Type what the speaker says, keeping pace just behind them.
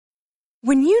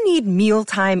When you need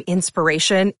mealtime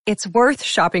inspiration, it's worth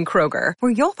shopping Kroger,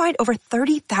 where you'll find over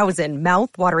 30,000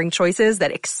 mouth-watering choices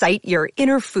that excite your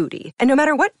inner foodie. And no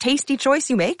matter what tasty choice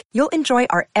you make, you'll enjoy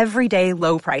our everyday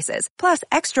low prices, plus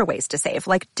extra ways to save,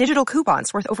 like digital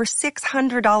coupons worth over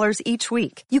 $600 each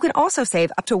week. You can also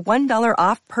save up to $1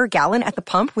 off per gallon at the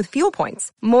pump with fuel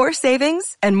points. More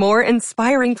savings and more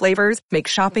inspiring flavors make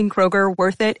shopping Kroger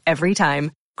worth it every time.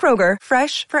 Kroger,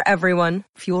 fresh for everyone.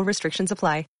 Fuel restrictions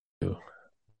apply.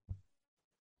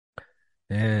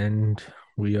 And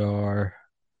we are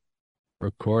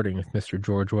recording with Mr.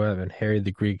 George Webb, and Harry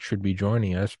the Greek should be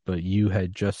joining us, but you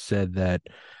had just said that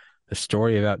a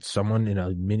story about someone in a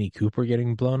Mini Cooper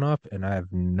getting blown up, and I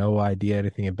have no idea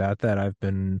anything about that. I've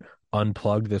been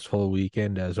unplugged this whole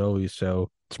weekend, as always, so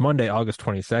it's Monday, August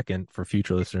 22nd for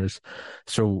future listeners.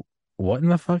 So what in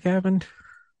the fuck happened?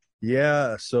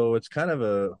 Yeah, so it's kind of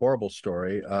a horrible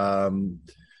story.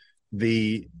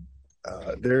 There's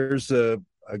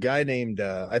a guy named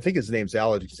I think his name's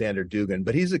Alexander Dugin,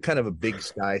 but he's a kind of a big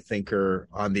sky thinker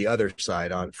on the other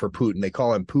side for Putin. They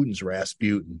call him Putin's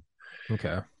Rasputin.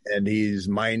 Okay. And he's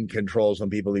mind control. Some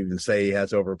people even say he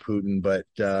has over Putin, but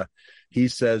he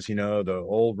says, the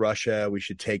old Russia, we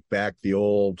should take back the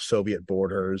old Soviet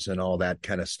borders and all that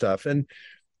kind of stuff. And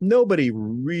nobody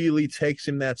really takes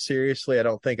him that seriously. I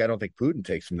don't think Putin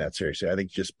takes him that seriously. I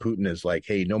think just Putin is like,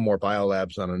 hey, no more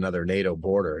biolabs on another NATO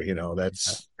border.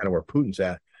 That's kind of where Putin's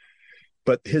at.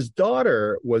 But his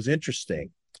daughter was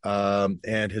interesting.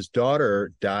 And his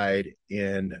daughter died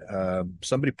in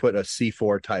somebody put a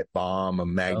C4 type bomb, a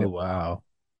magnet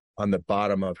on the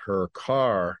bottom of her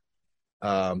car.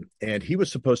 And he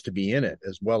was supposed to be in it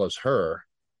as well as her,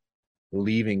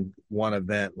 leaving one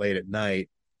event late at night.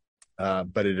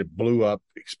 But it blew up,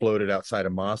 exploded outside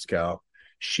of Moscow.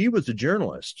 She was a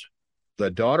journalist, the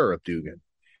daughter of Dugin,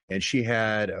 and she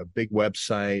had a big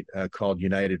website called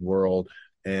United World.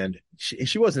 And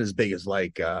she wasn't as big as she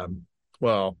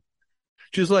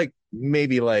was like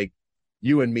maybe like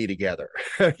you and me together.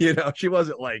 She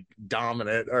wasn't like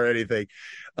dominant or anything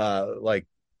like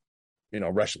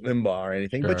Rush Limbaugh or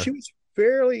anything, but she was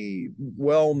fairly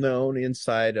well known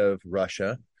inside of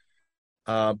Russia.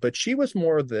 But she was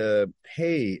more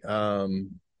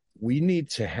we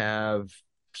need to have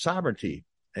sovereignty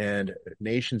and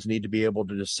nations need to be able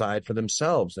to decide for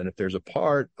themselves. And if there's a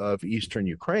part of Eastern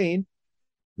Ukraine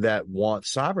that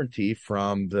wants sovereignty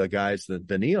from the guys,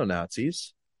 the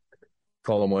neo-Nazis,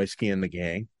 Kolomoisky and the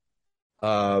gang,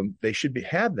 they should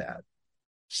have that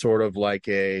sort of like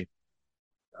a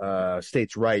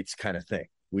states' rights kind of thing.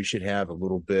 We should have a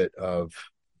little bit of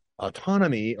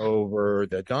autonomy over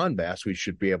the Donbass. We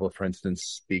should be able to, for instance,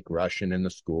 speak Russian in the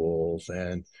schools,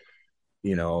 and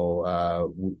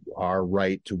our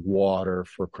right to water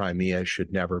for Crimea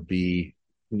should never be,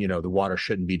 the water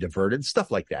shouldn't be diverted,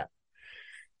 stuff like that.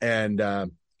 And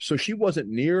so she wasn't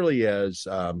nearly as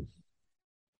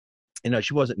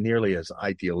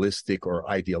idealistic or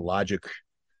ideologic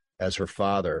as her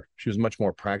father. She was much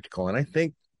more practical. And I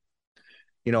think,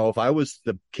 if I was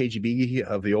the KGB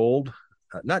of the old,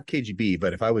 not KGB,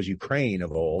 but if I was Ukraine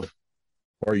of old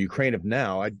or Ukraine of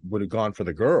now, I would have gone for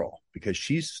the girl because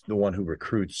she's the one who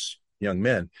recruits young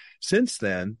men. Since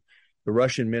then, the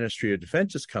Russian Ministry of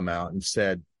Defense has come out and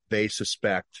said they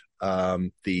suspect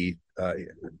the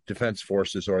defense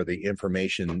forces or the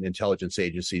information intelligence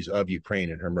agencies of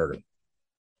Ukraine in her murder.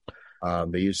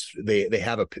 They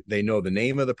know the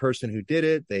name of the person who did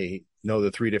it. They know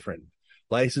the 3 different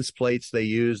license plates they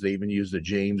use. They even use the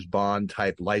James Bond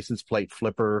type license plate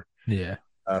flipper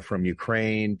from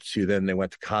Ukraine then they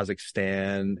went to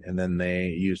Kazakhstan, and then they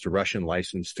used a Russian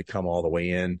license to come all the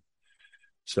way in.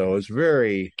 So it's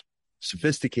very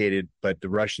sophisticated, but the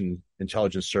Russian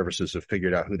intelligence services have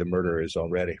figured out who the murderer is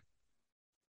already.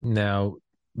 Now,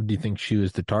 do you think she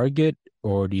was the target,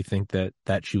 or do you think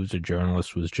that she was a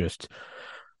journalist was just,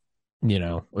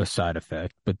 a side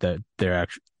effect, but that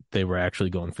they were actually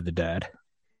going for the dad?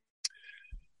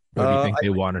 Or do you think they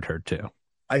wanted her to?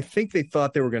 I think they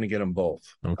thought they were going to get them both.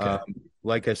 Okay.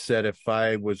 Like I said, if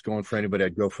I was going for anybody,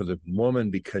 I'd go for the woman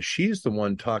because she's the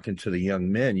one talking to the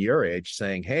young men your age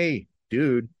saying, hey,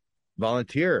 dude,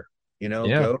 volunteer,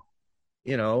 go,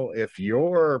 if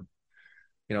you're,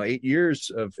 8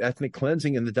 years of ethnic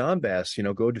cleansing in the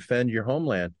Donbass, go defend your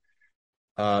homeland.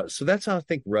 So that's how I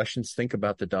think Russians think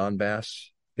about the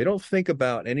Donbass. They don't think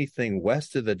about anything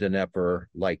west of the Dnieper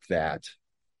like that.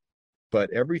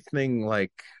 But everything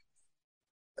like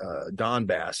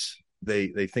Donbass,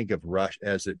 they think of Russia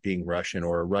as it being Russian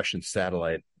or a Russian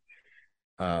satellite.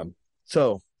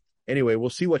 So anyway, we'll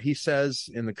see what he says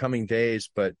in the coming days.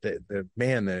 But the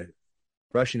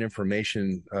Russian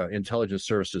information intelligence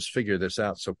services figure this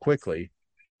out so quickly.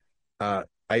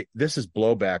 This is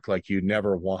blowback like you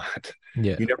never want.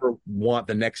 Yeah. You never want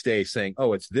the next day saying,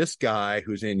 "Oh, it's this guy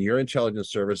who's in your intelligence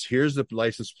service. Here's the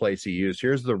license plates he used.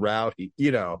 Here's the route."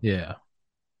 Yeah.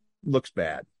 Looks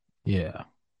bad. Yeah.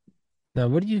 Now,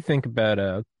 what do you think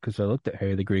about because I looked at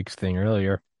Harry the Greek's thing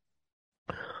earlier.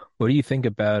 What do you think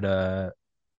about uh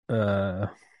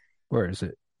where is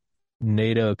it?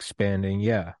 NATO expanding?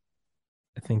 Yeah.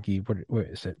 I think where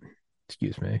is it?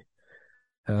 Excuse me.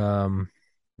 Um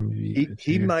maybe if it's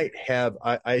He here. might have.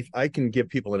 I can give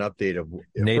people an update of first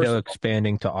NATO of all.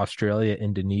 expanding to Australia,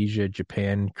 Indonesia,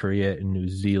 Japan, Korea, and New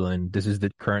Zealand. This is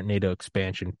the current NATO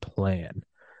expansion plan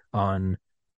on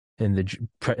in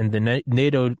the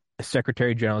NATO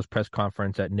Secretary General's press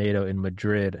conference at NATO in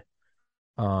Madrid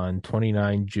on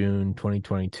 29 June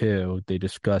 2022. They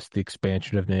discussed the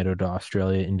expansion of NATO to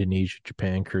Australia, Indonesia,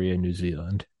 Japan, Korea, and New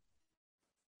Zealand.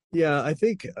 Yeah, I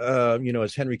think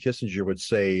as Henry Kissinger would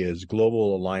say, is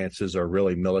global alliances are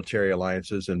really military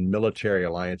alliances, and military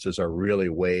alliances are really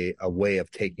a way of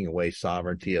taking away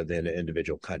sovereignty of the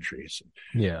individual countries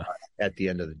Yeah. at the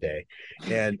end of the day.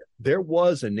 And there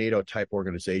was a NATO type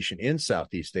organization in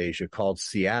Southeast Asia called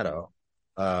SEATO,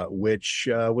 which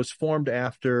was formed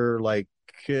after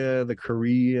the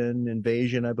Korean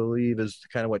invasion, I believe, is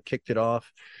kind of what kicked it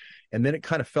off. And then it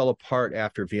kind of fell apart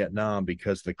after Vietnam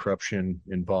because of the corruption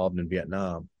involved in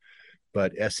Vietnam.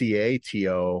 But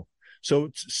SEATO, so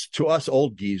to us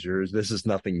old geezers, this is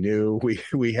nothing new.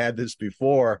 We had this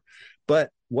before. But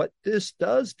what this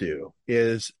does do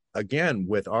is, again,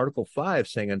 with Article 5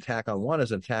 saying attack on one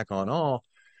is an attack on all,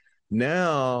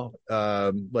 now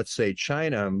let's say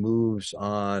China moves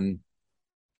on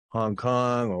Hong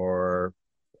Kong or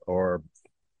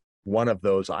one of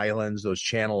those islands, those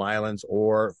Channel Islands,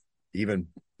 or even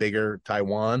bigger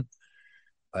Taiwan,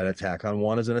 an attack on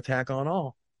one is an attack on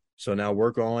all. So now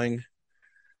we're going,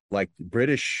 like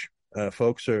British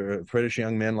folks or British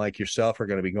young men like yourself are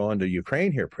going to be going to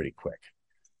Ukraine here pretty quick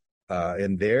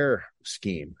in their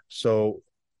scheme. So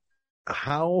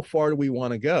how far do we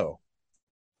want to go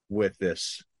with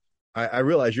this? I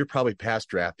realize you're probably past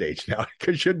draft age now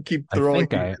because you shouldn't keep throwing.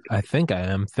 I think I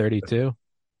am 32.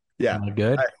 Yeah, Am I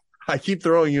good? I keep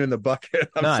throwing you in the bucket.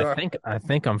 I'm No, sorry. I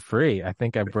think I'm free. I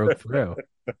think I broke through.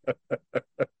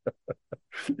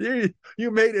 You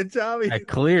made it, Tommy. I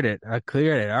cleared it. I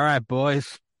cleared it. All right,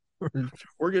 boys.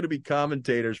 We're going to be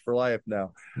commentators for life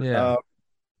now. Yeah. We're gonna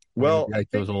Well, be I like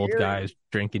think those old guys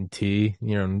drinking tea,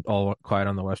 all quiet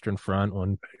on the Western Front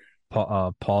when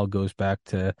Paul goes back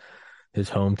to his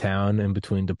hometown in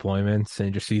between deployments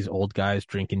and just sees old guys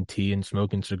drinking tea and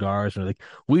smoking cigars. And they're like,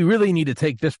 we really need to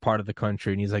take this part of the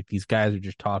country. And he's like, these guys are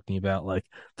just talking about like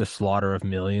the slaughter of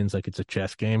millions, like it's a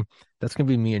chess game. That's going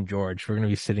to be me and George. We're going to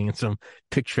be sitting in some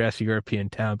picturesque European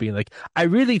town being like, I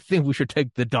really think we should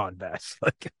take the Donbass.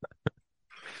 Like,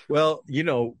 well,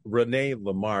 Rene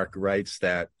Lamarck writes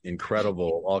that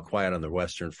incredible All Quiet on the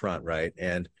Western Front, right?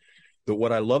 But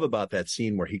what I love about that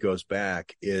scene where he goes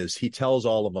back is he tells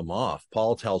all of them off.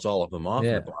 Paul tells all of them off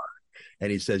in the bar.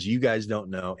 And he says, you guys don't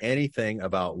know anything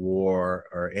about war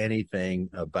or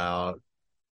anything about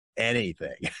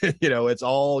anything. It's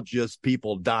all just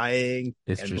people dying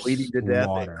it's and just bleeding to death and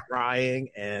water. crying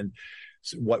and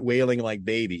wailing like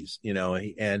babies,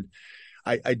 and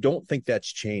I don't think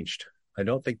that's changed. I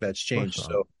don't think that's changed.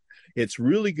 So it's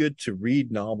really good to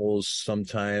read novels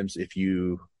sometimes if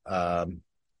you,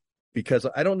 because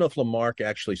I don't know if Lamarck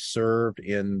actually served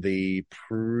in the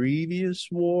previous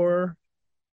war.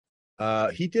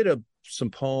 He did some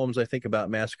poems, I think, about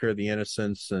Massacre of the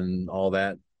Innocents and all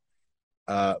that.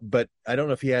 But I don't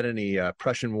know if he had any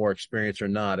Prussian War experience or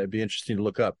not. It'd be interesting to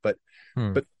look up. But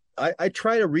I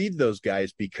try to read those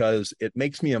guys because it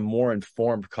makes me a more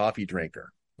informed coffee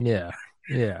drinker. Yeah.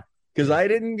 Yeah. Because I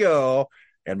didn't go,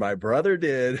 and my brother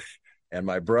did, and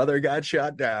my brother got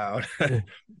shot down.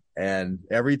 And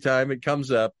every time it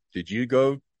comes up, did you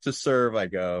go to serve? I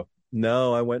go,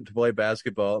 no, I went to play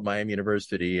basketball at Miami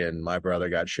University, and my brother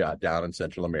got shot down in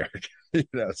Central America.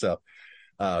 So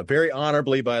very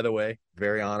honorably, by the way,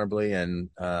 very honorably, and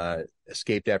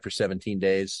escaped after 17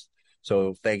 days.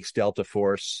 So thanks, Delta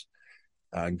Force,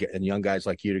 and young guys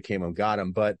like you that came and got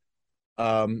him. But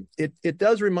it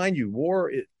does remind you, war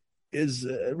is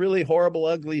a really horrible,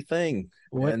 ugly thing,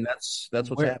 and that's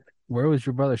what's happening. Where was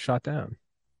your brother shot down?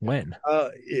 When?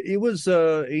 It was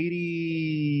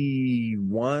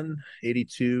 81,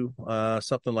 82,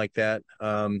 something like that.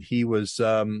 He was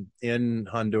in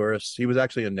Honduras. He was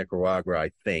actually in Nicaragua,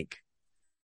 I think.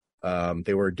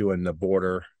 They were doing the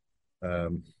border.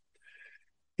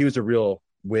 He was a real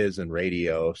whiz in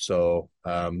radio, so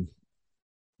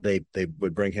they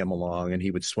would bring him along, and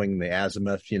he would swing the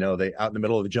azimuth. They out in the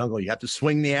middle of the jungle, you have to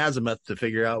swing the azimuth to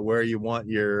figure out where you want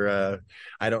your.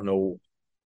 I don't know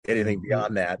anything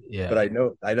beyond that, Yeah. but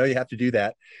I know you have to do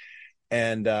that.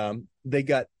 And they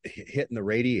got hit in the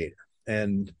radiator,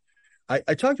 and I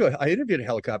interviewed a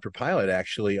helicopter pilot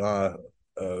actually a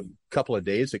couple of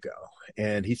days ago,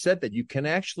 and he said that you can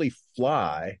actually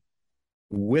fly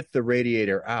with the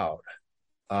radiator out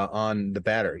on the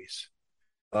batteries,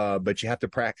 but you have to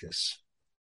practice.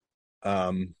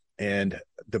 And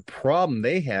the problem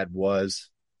they had was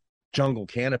jungle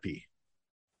canopy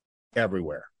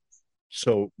everywhere.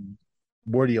 So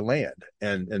where do you land?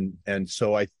 And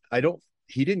so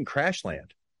he didn't crash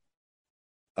land.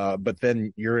 But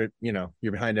then you're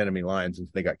behind enemy lines, and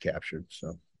they got captured.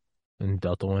 So, and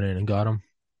Delta went in and got him.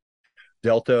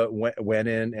 Delta went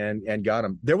in and got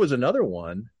him. There was another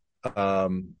one.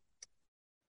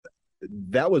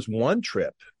 That was one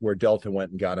trip where Delta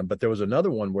went and got him, but there was another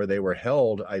one where they were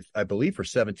held, I believe, for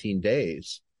 17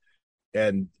 days,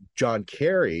 and John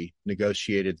Kerry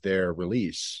negotiated their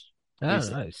release. Oh,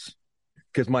 nice.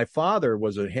 Because my father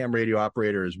was a ham radio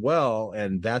operator as well,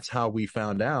 and that's how we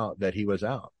found out that he was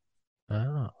out.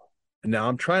 Oh. Now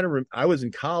I'm trying to. I was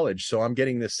in college, so I'm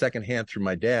getting this secondhand through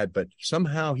my dad. But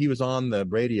somehow he was on the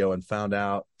radio and found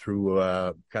out through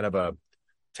kind of a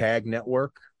tag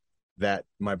network that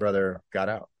my brother got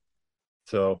out.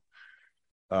 So,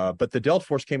 but the Delta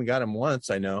Force came and got him once,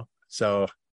 I know. So,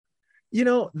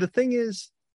 the thing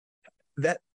is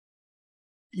that,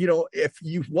 if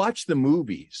you watch the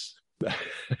movies,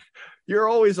 you're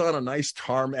always on a nice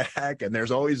tarmac, and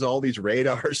there's always all these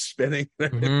radars spinning.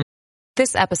 Mm-hmm.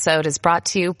 This episode is brought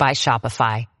to you by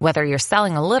Shopify. Whether you're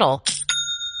selling a little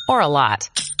or a lot,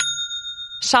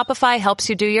 Shopify helps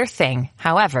you do your thing,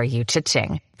 however you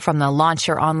cha-ching. From the launch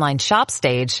your online shop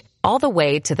stage, all the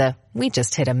way to the we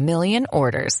just hit 1 million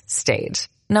orders stage.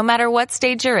 No matter what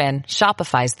stage you're in,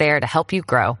 Shopify's there to help you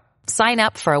grow. Sign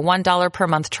up for a $1 per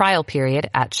month trial period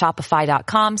at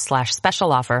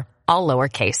shopify.com/special offer, all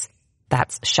lowercase.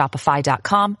 That's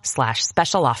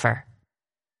shopify.com/special offer.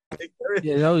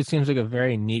 Yeah, it always seems like a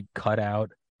very neat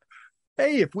cutout.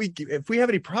 Hey, if we have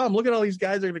any problem, look at all these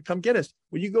guys that are going to come get us.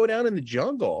 When you go down in the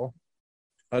jungle,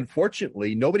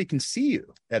 unfortunately, nobody can see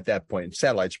you at that point.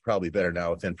 Satellites are probably better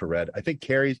now with infrared. I think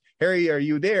Harry, are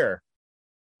you there?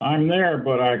 I'm there,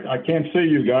 but I can't see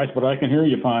you guys, but I can hear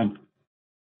you fine.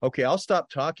 Okay, I'll stop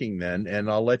talking then,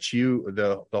 and I'll let you.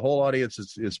 The whole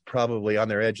audience is probably on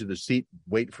their edge of the seat,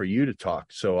 wait for you to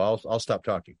talk. So I'll stop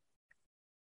talking.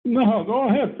 No, go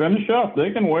ahead, finish up. They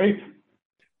can wait.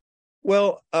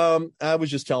 Well, I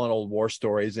was just telling old war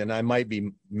stories, and I might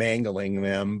be mangling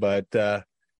them, but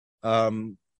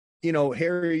Harry,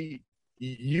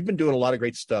 you've been doing a lot of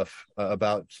great stuff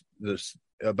about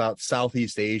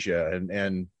Southeast Asia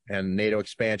and NATO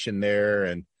expansion there,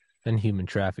 and human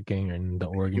trafficking and the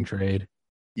organ trade.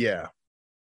 Yeah.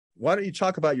 Why don't you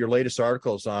talk about your latest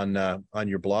articles on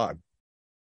your blog?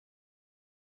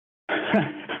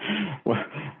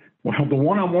 Well, the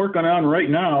one I'm working on right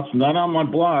now, it's not on my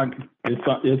blog. It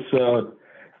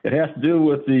has to do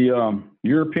with the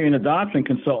European adoption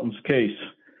consultants case.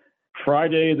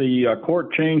 Friday, the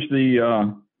court changed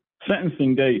the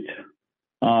sentencing date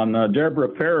on Deborah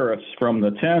Paris from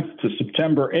the 10th to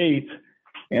September 8th,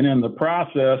 and in the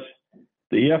process,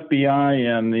 the FBI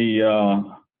and the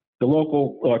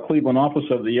local Cleveland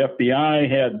office of the FBI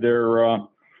had their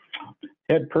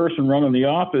head person running the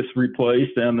office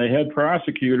replaced, and the head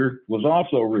prosecutor was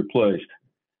also replaced.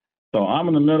 So I'm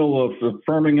in the middle of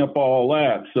firming up all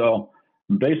that. So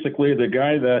basically, the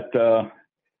guy that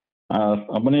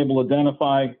I've been able to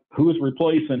identify who's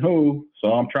replacing who.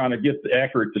 So I'm trying to get the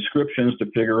accurate descriptions to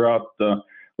figure out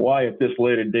why at this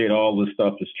later date all this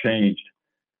stuff has changed.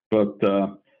 But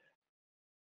to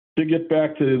get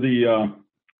back to the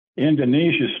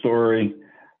Indonesia story,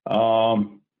 I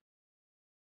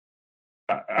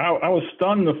was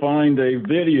stunned to find a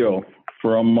video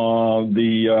from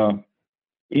the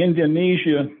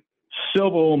Indonesia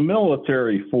civil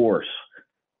military force.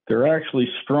 They're actually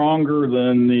stronger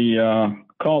than the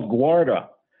called Guarda,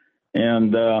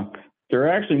 and they're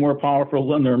actually more powerful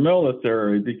than their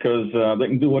military because they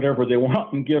can do whatever they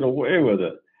want and get away with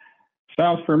it.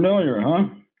 Sounds familiar, huh?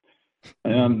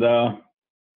 And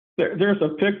there's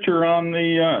a picture on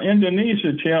the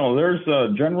Indonesia channel. There's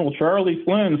General Charlie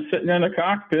Flynn sitting in a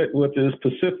cockpit with his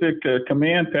Pacific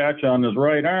command patch on his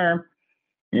right arm.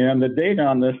 And the date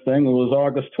on this thing was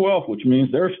August 12th, which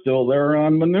means they're still there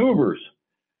on maneuvers,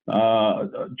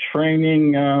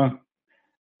 training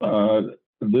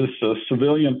this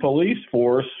civilian police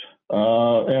force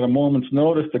at a moment's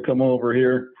notice to come over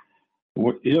here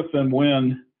if and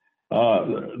when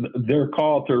they're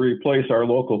called to replace our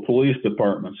local police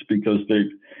departments because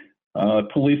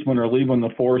policemen are leaving the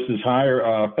forces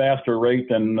faster rate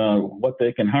than what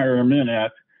they can hire them in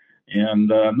at, and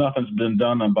nothing's been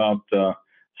done about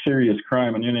serious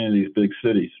crime in any of these big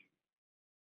cities.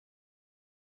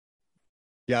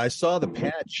 Yeah, I saw the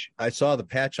patch. I saw the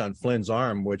patch on Flynn's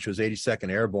arm, which was 82nd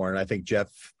Airborne. I think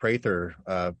Jeff Prather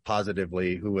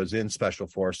positively, who was in Special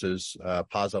Forces,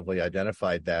 positively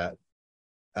identified that.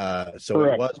 So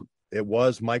Correct. it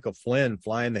was Michael Flynn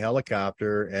flying the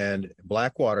helicopter, and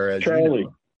Blackwater, as Charlie. you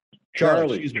know,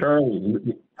 Charlie.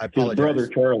 I apologize. His brother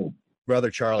Charlie. Brother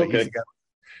Charlie. Okay.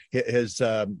 His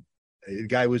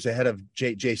guy was the head of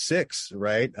J6,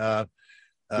 right?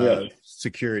 Yes.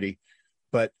 Security.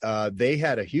 But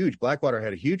Blackwater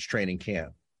had a huge training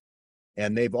camp,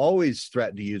 and they've always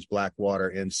threatened to use Blackwater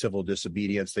in civil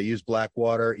disobedience. They used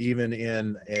Blackwater even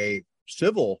in a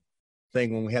civil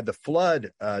thing when we had the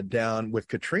flood down with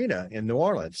Katrina in New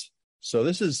Orleans. So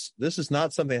this is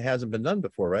not something that hasn't been done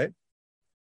before, right?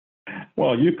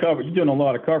 Well, you're doing a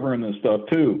lot of covering this stuff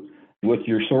too, with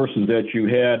your sources that you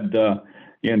had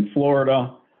in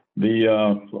Florida,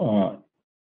 the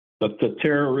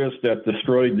terrorists that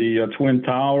destroyed the Twin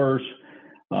Towers,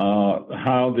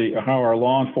 how our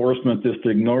law enforcement just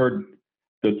ignored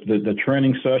the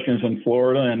training sessions in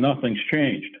Florida, and nothing's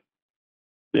changed.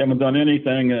 They haven't done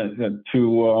anything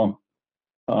to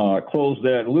close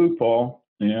that loophole,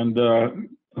 and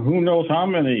who knows how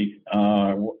many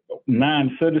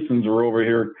non-citizens are over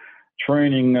here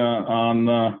training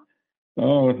on.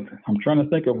 I'm trying to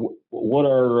think of what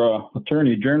our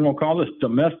Attorney General calls this: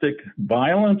 domestic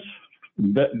violence,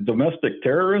 domestic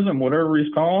terrorism, whatever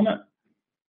he's calling it.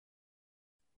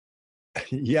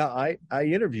 Yeah, I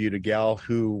interviewed a gal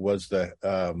who was the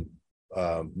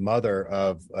mother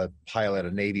of a pilot,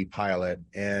 a Navy pilot,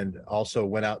 and also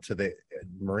went out to the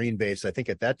Marine base. I think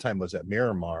at that time was at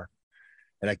Miramar.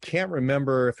 And I can't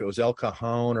remember if it was El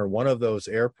Cajon or one of those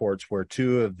airports where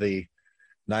two of the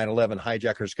 9/11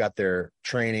 hijackers got their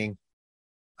training.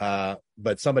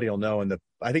 But somebody will know. And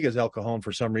I think it's El Cajon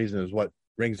for some reason is what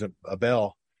rings a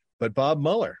bell. But Bob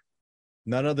Mueller,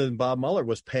 none other than Bob Mueller,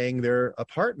 was paying their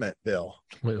apartment bill.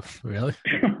 Really?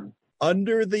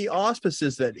 Under the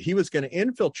auspices that he was going to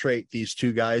infiltrate these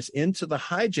two guys into the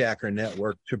hijacker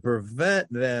network to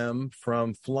prevent them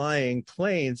from flying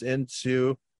planes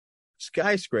into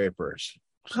skyscrapers.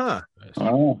 Huh.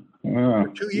 Oh,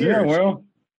 For 2 years.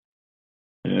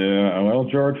 Yeah, well,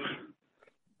 George.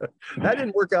 That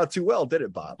didn't work out too well, did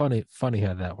it, Bob? Funny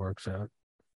how that works out.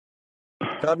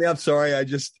 Tommy, I'm sorry.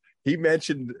 He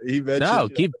mentioned. No,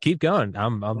 keep going.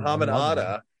 I'm Muhammad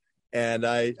Atta, and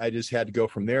I just had to go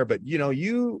from there. But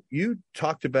you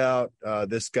talked about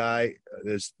this guy,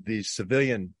 these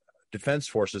civilian defense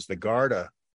forces, the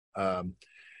Garda, and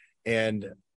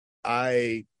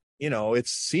it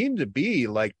seemed to be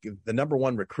like the number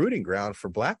one recruiting ground for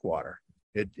Blackwater.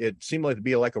 It seemed like to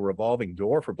be like a revolving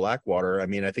door for Blackwater. I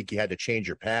mean, I think you had to change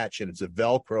your patch, and it's a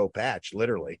Velcro patch,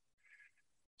 literally.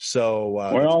 So,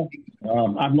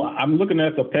 I'm looking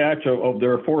at the patch of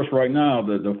their force right now.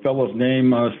 The fellow's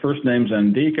name, his first name's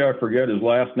Ndika. I forget his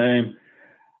last name.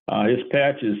 His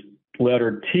patch is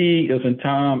letter T as in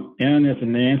Tom, N as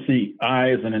in Nancy,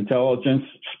 I as in intelligence,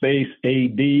 space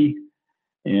AD.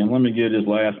 And let me get his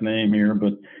last name here.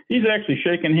 But he's actually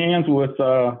shaking hands with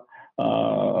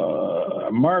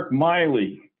Mark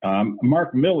Milley,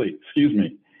 excuse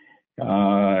me.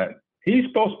 He's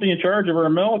supposed to be in charge of our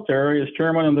military as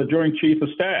chairman of the Joint Chief of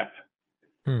Staff.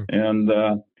 And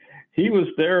he was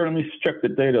there. Let me check the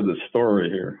date of the story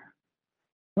here.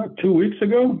 What, 2 weeks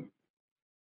ago?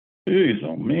 Jeez,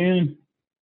 oh man.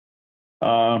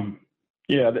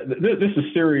 This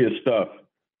is serious stuff.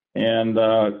 And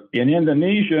in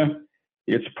Indonesia,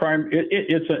 it's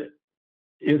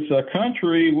a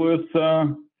country with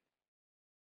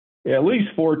at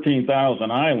least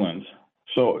 14,000 islands.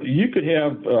 So you could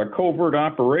have covert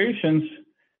operations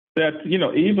that,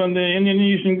 even the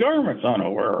Indonesian government's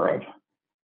unaware of.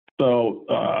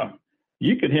 So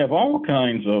you could have all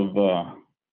kinds of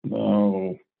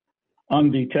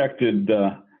undetected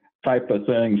type of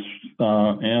things,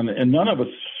 and none of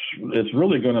it's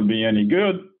really going to be any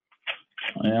good.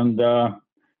 And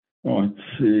let's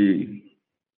see.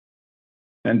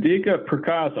 Ndika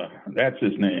Perkaza, that's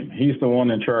his name. He's the one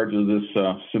in charge of this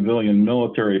civilian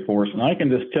military force. And I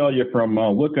can just tell you from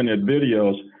looking at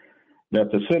videos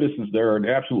that the citizens there are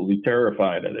absolutely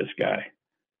terrified of this guy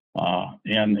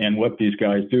and what these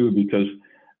guys do, because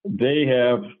they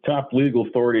have top legal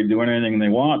authority to do anything they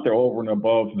want. They're over and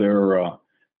above their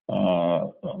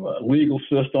legal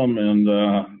system,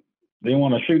 and They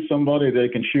want to shoot somebody, they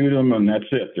can shoot them, and that's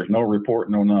it. There's no report,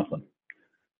 no nothing.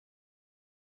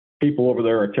 People over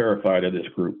there are terrified of this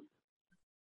group.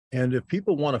 And if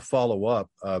people want to follow up,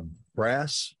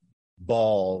 brass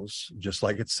balls, just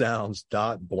like it sounds,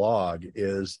 .blog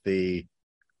is the,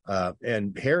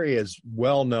 and Harry is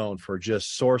well known for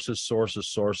just sources,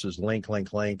 link,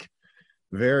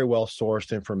 very well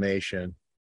sourced information.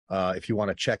 If you want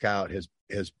to check out his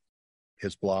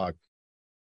blog.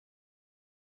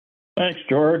 Thanks,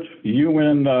 George. You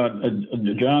and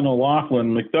John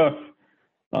O'Loughlin McDuff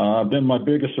have been my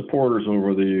biggest supporters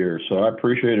over the years, so I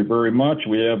appreciate it very much.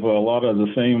 We have a lot of the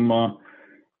same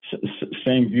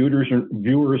viewers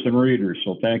and readers,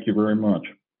 so thank you very much.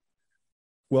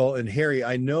 Well, and Harry,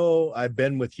 I know I've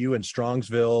been with you in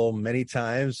Strongsville many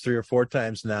times, 3 or 4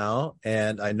 times now,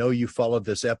 and I know you followed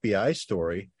this FBI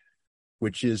story,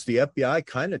 which is the FBI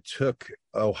kind of took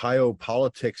Ohio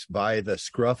politics by the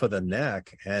scruff of the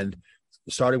neck, and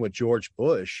starting with George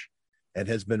Bush, and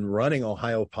has been running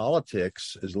Ohio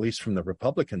politics, at least from the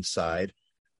Republican side,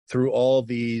 through all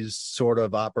these sort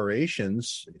of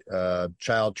operations,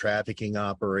 child trafficking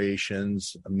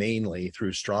operations, mainly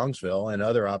through Strongsville and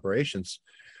other operations.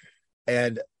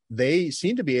 And they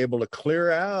seem to be able to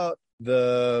clear out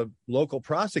the local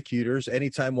prosecutors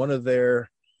anytime one of their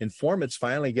informants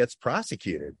finally gets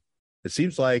prosecuted. It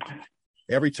seems like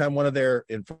every time one of their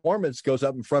informants goes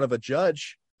up in front of a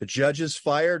judge, the judge is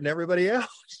fired and everybody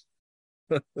else.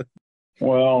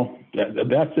 Well,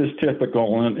 that's just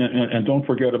typical. And don't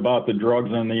forget about the drugs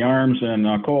and the arms and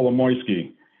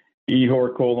Kolomoisky.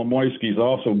 Ihor Kolomoisky is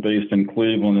also based in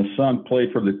Cleveland. His son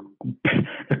played for the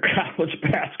college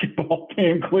basketball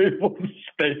team, Cleveland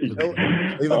State.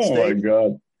 My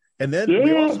God. And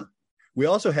then we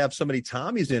also have somebody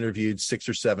Tommy's interviewed 6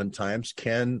 or 7 times.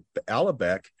 Ken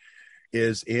Alabeck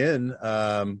is in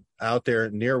out there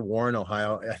near Warren,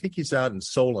 Ohio. I think he's out in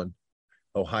Solon,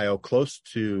 Ohio, close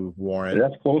to Warren.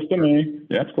 That's close to me.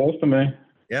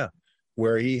 Yeah.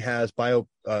 Where he has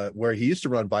where he used to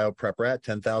run BioPrep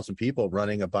 10,000 people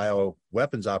running a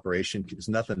bioweapons operation is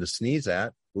nothing to sneeze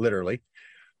at, literally.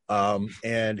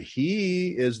 And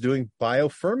he is doing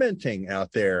biofermenting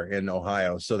out there in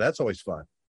Ohio. So that's always fun.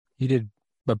 He did,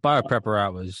 but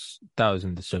BioPrep was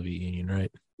in the Soviet Union,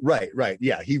 right? Right.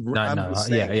 Yeah. Not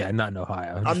in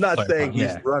Ohio. I'm not saying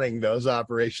he's running those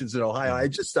operations in Ohio.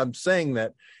 I'm saying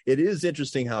that it is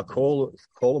interesting how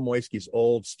Kolomoisky's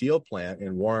old steel plant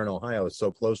in Warren, Ohio is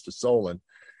so close to Solon.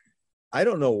 I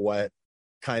don't know what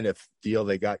kind of deal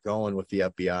they got going with the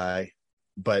FBI,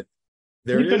 but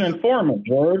he's an informant,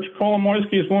 George.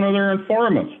 Kolomoisky is one of their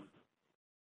informants.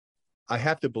 I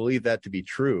have to believe that to be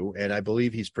true, and I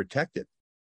believe he's protected.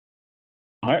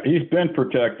 He's been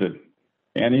protected.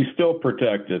 And he's still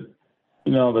protected.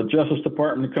 You know, the Justice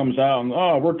Department comes out and,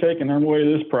 we're taking away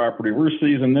this property. We're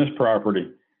seizing this property.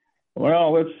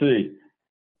 Well, let's see.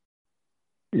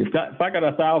 If I got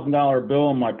a $1,000 bill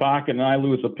in my pocket and I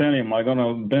lose a penny, am I going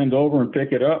to bend over and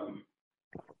pick it up?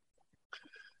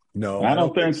 No, I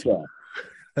don't think so.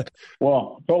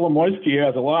 Well, Kolomoisky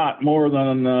has a lot more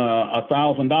than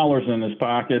 $1,000 in his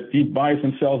pocket. He buys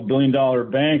and sells billion-dollar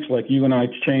banks like you and I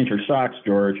exchange our socks,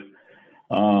 George.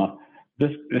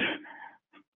 This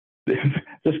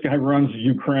guy runs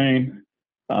Ukraine.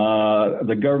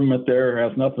 The government there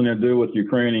has nothing to do with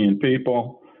Ukrainian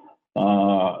people.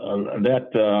 That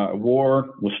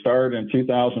war was started in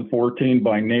 2014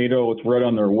 by NATO. It's right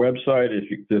on their website.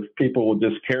 If people would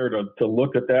just care to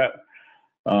look at that.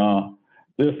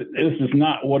 This is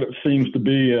not what it seems to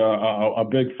be a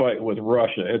big fight with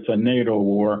Russia. It's a NATO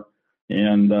war.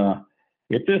 And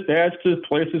it just adds to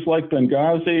places like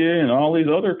Benghazi and all these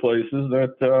other places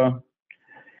that,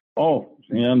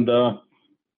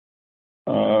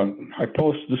 I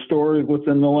posted a story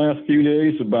within the last few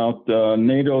days about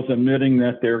NATO's admitting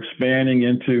that they're expanding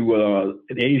into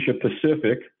Asia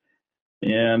Pacific.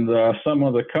 And some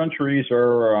of the countries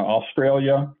are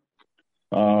Australia,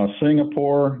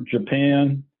 Singapore,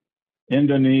 Japan,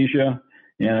 Indonesia,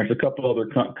 and there's a couple other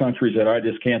countries that I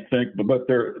just can't think, but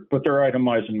they're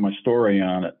itemizing my story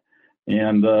on it.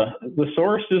 And the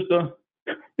source is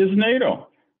NATO.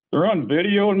 They're on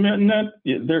video admitting it.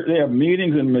 They have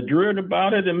meetings in Madrid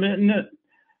about it, admitting it.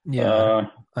 Yeah,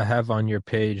 I have on your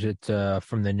page. It's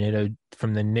from the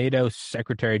NATO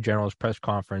Secretary General's press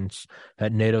conference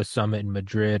at NATO summit in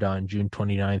Madrid on June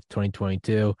 29th,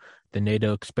 2022. The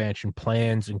NATO expansion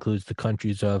plans includes the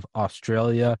countries of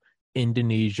Australia,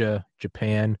 Indonesia,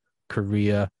 Japan,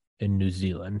 Korea, and New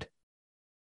Zealand.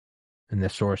 And the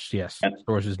source, the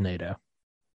source is NATO.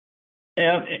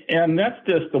 And that's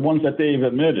just the ones that they've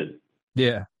admitted.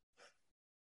 Yeah.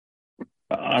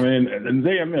 I mean,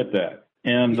 they admit that.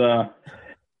 And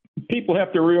people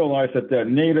have to realize that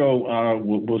NATO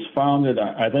was founded,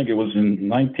 I think it was in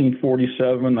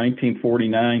 1947,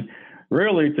 1949,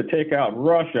 really to take out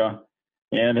Russia,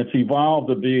 and it's evolved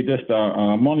to be just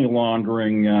a money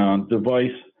laundering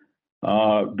device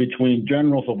between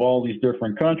generals of all these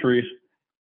different countries,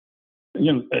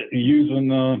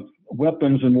 using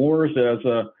weapons and wars as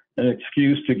an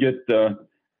excuse to get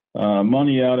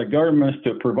money out of governments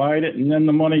to provide it, and then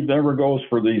the money never goes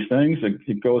for these things.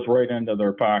 It goes right into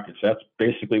their pockets. That's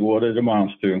basically what it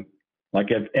amounts to. Like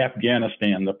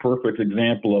Afghanistan, the perfect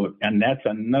example of it. And that's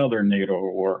another NATO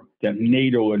war that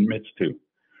NATO admits to.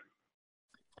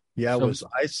 Yeah, it was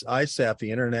ISAF,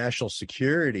 the International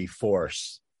Security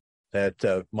Force,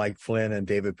 that Mike Flynn and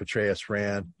David Petraeus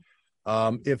ran.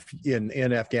 If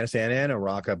in Afghanistan and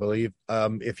Iraq, I believe,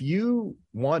 if you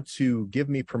want to give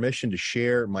me permission to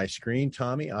share my screen,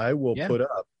 Tommy, I will put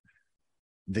up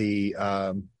the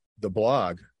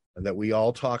blog that we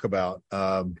all talk about,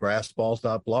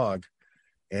 brassballs.blog,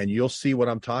 and you'll see what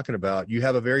I'm talking about. You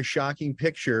have a very shocking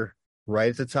picture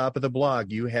right at the top of the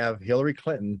blog. You have Hillary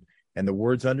Clinton and the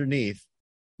words underneath,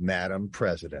 Madam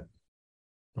President.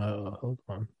 Hold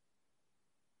on.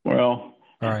 Well,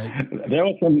 all right. That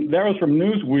was from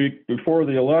Newsweek before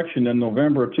the election in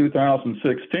November of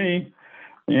 2016,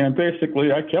 and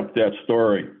basically I kept that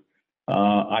story.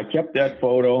 I kept that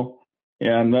photo,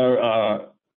 and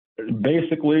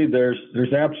basically there's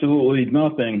absolutely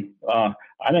nothing.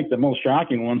 I think the most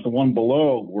shocking one's the one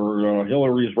below, where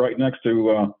Hillary's right next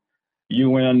to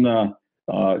UN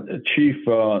Chief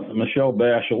Michelle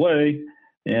Bachelet,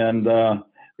 and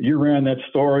you ran that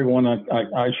story when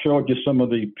I showed you some of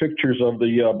the pictures of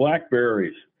the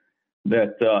blackberries,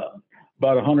 that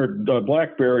about 100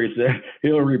 blackberries that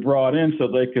Hillary brought in so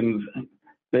they can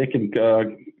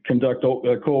conduct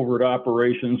covert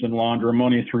operations and launder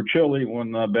money through Chile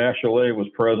when Bachelet was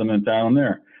president down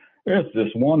there. It's this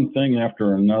one thing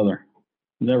after another.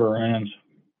 Never ends.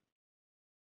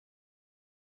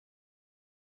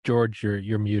 George,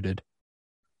 you're muted.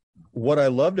 What I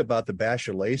loved about the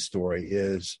Bachelet story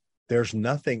is there's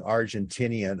nothing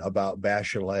Argentinian about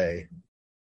Bachelet,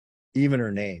 even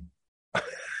her name.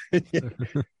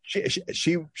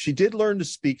 she did learn to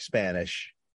speak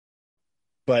Spanish,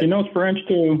 but she knows French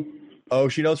too. Oh,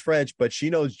 she knows French, but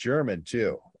she knows German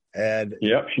too. And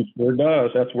yep, she sure does.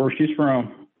 That's where she's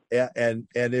from. Yeah, and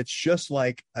it's just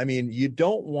like, I mean, you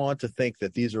don't want to think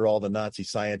that these are all the Nazi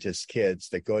scientist kids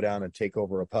that go down and take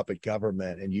over a puppet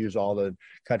government and use all the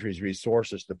country's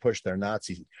resources to push their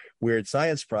Nazi weird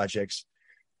science projects.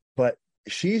 But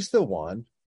she's the one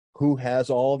who has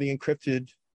all the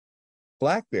encrypted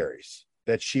blackberries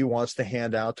that she wants to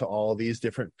hand out to all these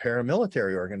different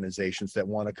paramilitary organizations that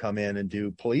want to come in and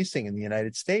do policing in the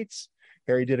United States.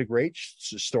 Harry did a great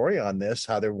story on this,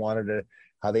 how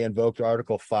they invoked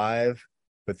Article 5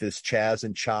 with this Chaz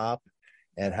and Chop,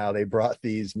 and how they brought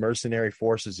these mercenary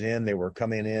forces in. They were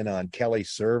coming in on Kelly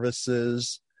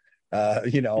Services. I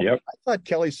thought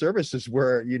Kelly Services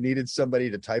where you needed somebody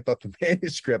to type up the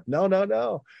manuscript.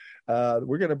 No.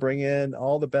 We're going to bring in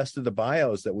all the best of the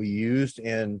bios that we used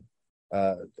in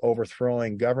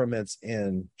overthrowing governments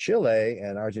in Chile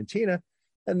and Argentina,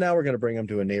 and now we're going to bring them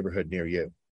to a neighborhood near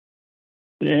you.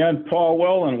 And Paul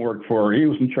Whelan worked for her. He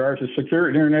was in charge of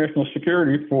security, international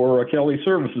security for Kelly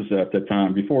Services at the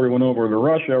time, before he went over to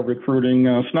Russia recruiting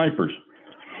snipers.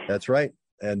 That's right.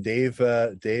 And Dave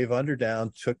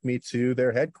Underdown took me to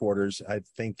their headquarters, I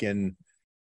think in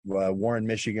Warren,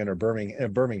 Michigan, or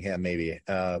Birmingham, maybe.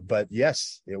 But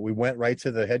yes, we went right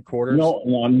to the headquarters.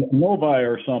 Novi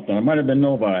or something. It might have been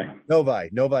Novi.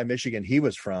 Novi, Michigan. He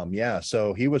was from. Yeah,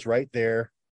 so he was right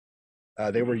there.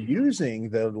 They were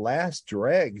using the last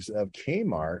dregs of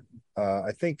Kmart.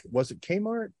 I think, was it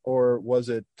Kmart or was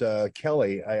it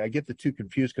Kelly? I get the two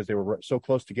confused because they were so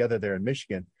close together there in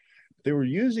Michigan. They were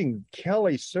using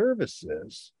Kelly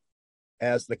Services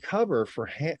as the cover for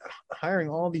hiring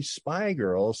all these spy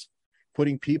girls,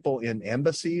 putting people in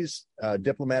embassies,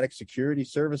 diplomatic security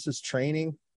services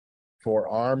training for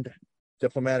armed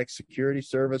diplomatic security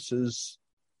services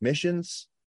missions.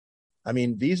 I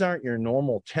mean, these aren't your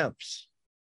normal temps.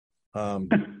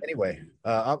 Anyway,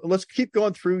 let's keep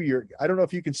going through I don't know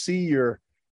if you can see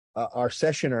our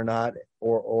session or not,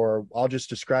 or I'll just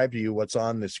describe to you what's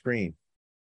on the screen.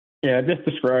 Yeah, just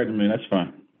describe to me. That's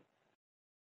fine.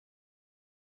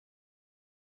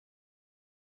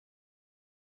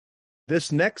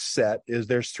 This next set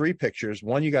there's three pictures.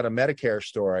 One, you got a Medicare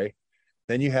story.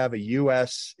 Then you have a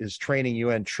U.S. is training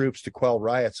UN troops to quell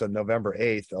riots on November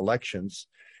 8th, elections.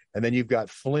 And then you've got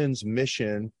Flynn's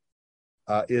mission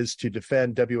is to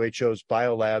defend WHO's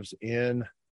biolabs in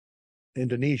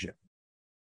Indonesia.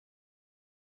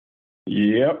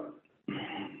 Yep.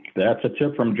 That's a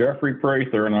tip from Jeffrey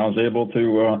Prather, and I was able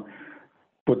to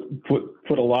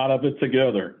put a lot of it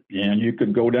together. And you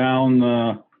could go down.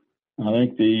 I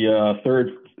think the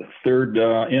third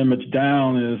image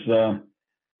down is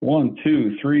 1,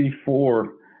 2, 3,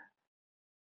 4,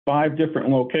 5 different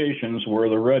locations where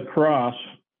the Red Cross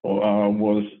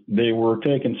they were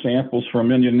taking samples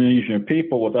from Indonesian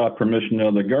people without permission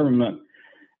of the government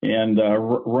and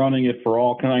running it for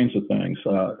all kinds of things.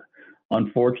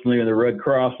 Unfortunately, the Red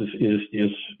Cross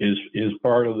is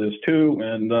part of this too,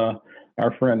 and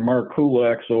our friend Mark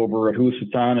Kulaks over at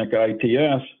Housatonic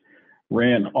ITS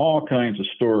ran all kinds of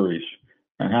stories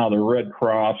on how the Red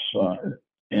Cross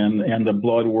and the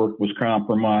blood work was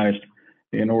compromised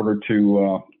in order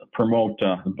to promote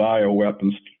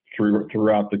bioweapons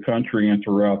throughout the country and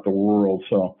throughout the world.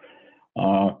 So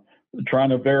trying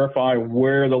to verify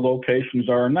where the locations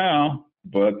are now,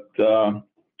 but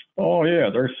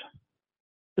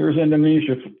there's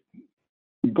Indonesia.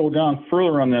 Go down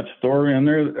further on that story, and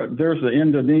there's the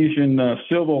Indonesian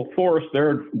civil force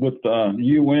there with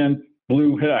UN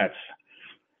blue hats.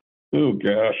 Oh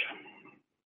gosh!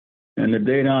 And the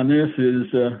date on this is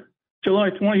July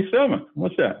 27th.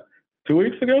 What's that? 2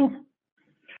 weeks ago?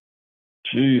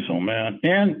 Jeez, oh man!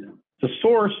 And the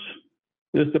source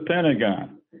is the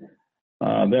Pentagon.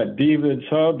 That DVID's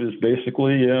hub is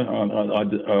basically a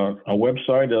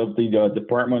website of the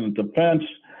Department of Defense.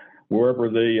 Wherever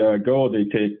they go, they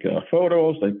take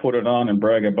photos, they put it on and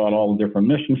brag about all the different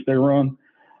missions they run.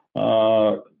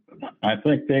 I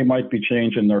think they might be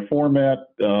changing their format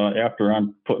after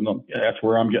I'm putting them. That's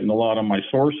where I'm getting a lot of my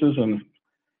sources, and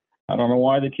I don't know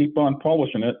why they keep on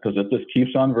publishing it, because it just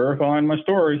keeps on verifying my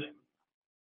stories.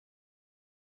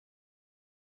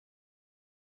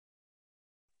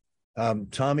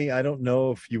 Tommy, I don't know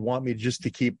if you want me just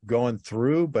to keep going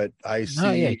through, but I see.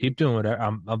 Oh yeah, keep doing whatever.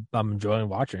 I'm enjoying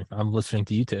watching. I'm listening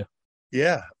to you too.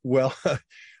 Yeah, well,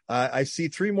 I see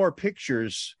 3 more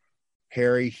pictures,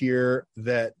 Harry, here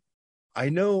that I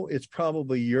know it's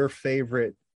probably your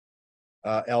favorite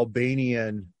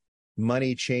Albanian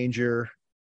money changer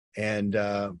and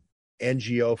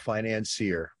NGO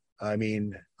financier. I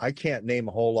mean, I can't name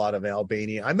a whole lot of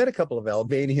Albanian. I met a couple of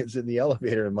Albanians in the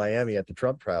elevator in Miami at the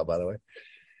Trump trial, by the way.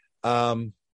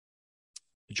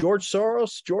 George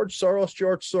Soros.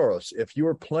 If you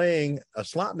were playing a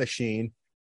slot machine,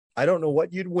 I don't know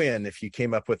what you'd win if you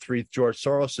came up with 3 George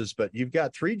Soroses, but you've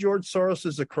got 3 George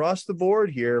Soroses across the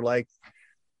board here, like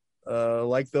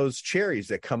those cherries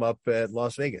that come up at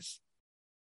Las Vegas.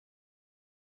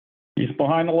 He's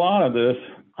behind a lot of this.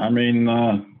 I mean,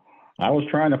 I was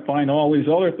trying to find all these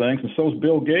other things, and so is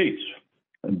Bill Gates.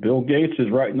 And Bill Gates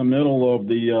is right in the middle of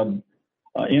the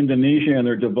Indonesia and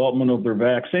their development of their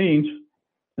vaccines.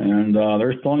 And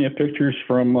there's plenty of pictures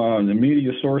from the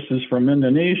media sources from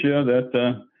Indonesia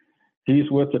that he's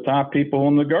with the top people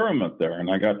in the government there. And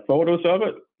I got photos of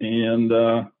it. And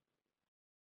the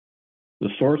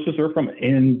sources are from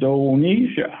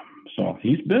Indonesia. So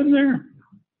he's been there.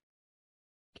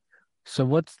 So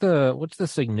what's the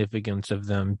significance of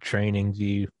them training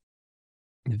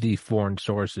the foreign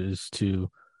sources to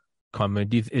come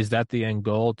in? Is that the end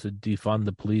goal, to defund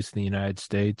the police in the United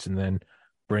States and then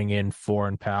bring in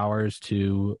foreign powers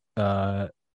to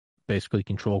basically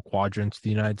control quadrants of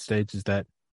the United States? Is that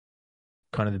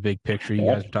kind of the big picture you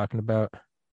guys are talking about?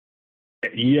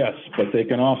 Yes, but they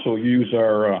can also use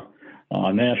our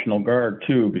National Guard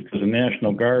too, because the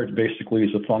National Guard basically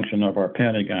is a function of our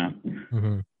Pentagon.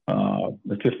 Mm-hmm.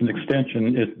 It's just an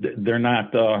extension. They're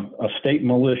not a state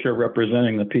militia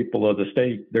representing the people of the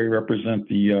state. They represent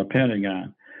the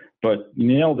Pentagon. But you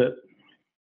nailed it.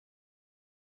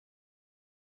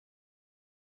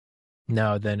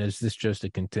 Now then, is this just a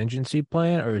contingency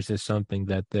plan, or is this something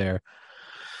that they're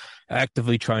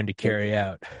actively trying to carry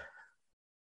out?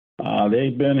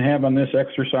 They've been having this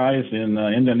exercise in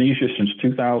Indonesia since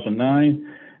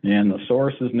 2009, and the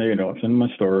source is NATO. It's in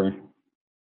my story.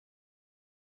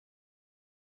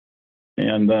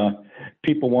 And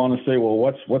people want to say, well,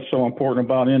 what's so important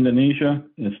about Indonesia?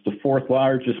 It's the 4th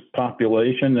largest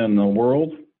population in the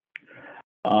world.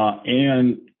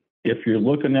 And if you're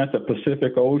looking at the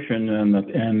Pacific Ocean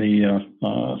and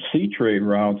the sea trade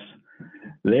routes,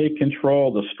 they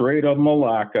control the Strait of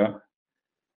Malacca,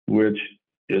 which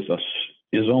is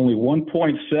only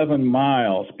 1.7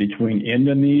 miles between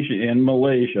Indonesia and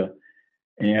Malaysia.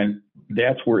 And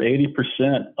that's where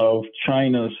 80% of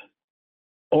China's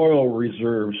oil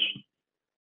reserves,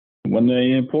 when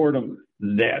they import them,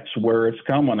 that's where it's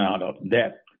coming out of,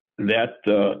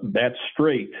 that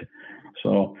strait.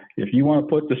 So if you want to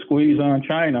put the squeeze on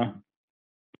China,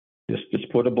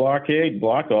 Just put a blockade,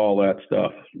 block all that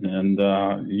stuff, and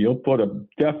you'll put a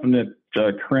definite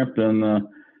crimp in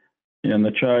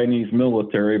the Chinese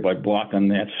military by blocking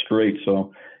that strait.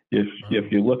 So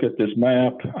if you look at this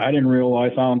map, I didn't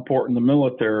realize how important the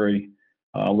military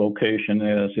location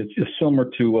is. It's just similar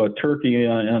to Turkey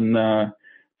and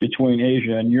between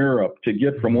Asia and Europe. To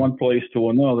get from one place to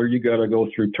another, you got to go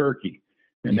through Turkey.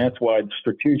 And that's why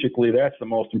strategically that's the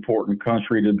most important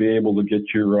country to be able to get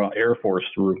your Air Force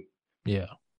through. Yeah.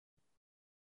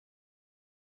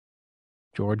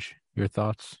 George, your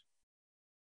thoughts?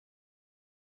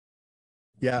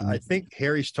 Yeah, I think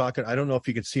Harry's talking. I don't know if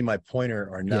you can see my pointer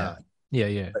or not.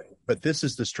 Yeah. But this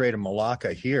is the Strait of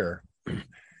Malacca here.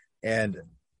 And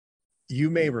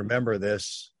you may remember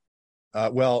this.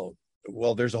 Well,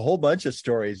 there's a whole bunch of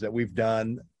stories that we've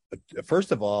done.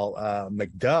 First of all,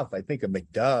 Macduff, I think of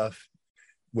Macduff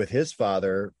with his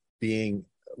father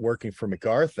working for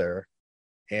MacArthur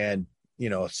and,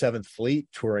 7th Fleet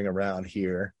touring around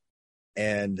here.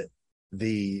 And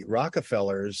the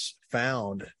Rockefellers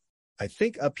found, I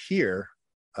think up here,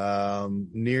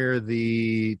 near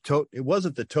it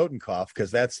wasn't the Totenkopf,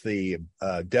 because that's the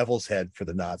devil's head for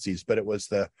the Nazis, but it was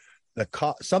the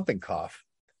something Kopf,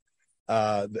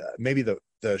 maybe the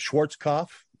Schwarzkopf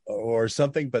or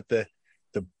something. But the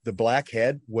black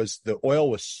head the oil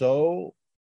was so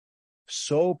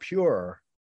pure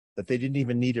that they didn't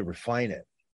even need to refine it.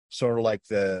 Sort of like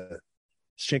the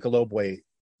Shinkolobwe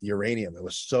uranium. It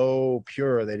was so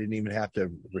pure they didn't even have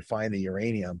to refine the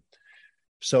uranium.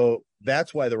 So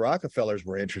that's why the Rockefellers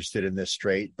were interested in this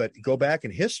strait. But go back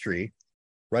in history,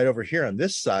 right over here on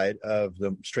this side of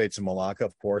the Straits of Malacca,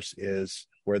 of course, is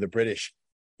where the British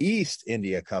East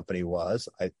India Company was,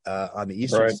 on the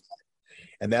eastern side.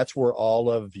 And that's where all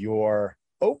of your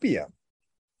opium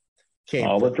came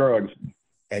all from. The drugs.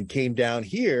 And came down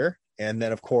here, and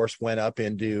then, of course, went up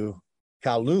into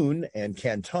Kowloon and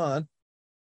Canton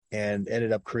and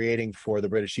ended up creating for the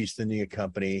British East India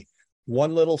Company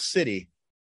one little city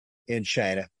in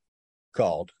China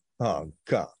called Hong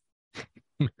Kong.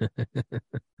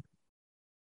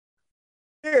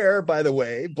 There, by the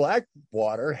way,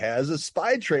 Blackwater has a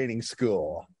spy training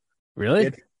school.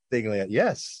 Really?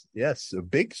 Yes, a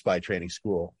big spy training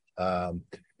school.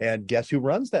 And guess who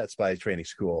runs that spy training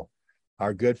school?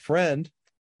 Our good friend,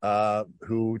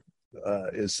 who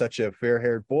is such a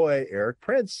fair-haired boy, Eric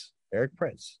Prince.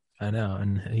 I know,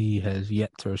 and he has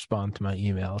yet to respond to my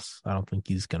emails. I don't think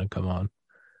he's going to come on.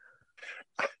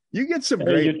 You get some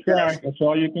great. You try. That's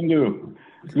all you can do.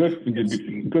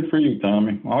 Good for you,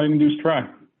 Tommy. All you can do is try.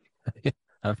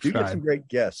 I've tried. You get some great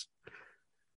guests.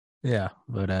 Yeah,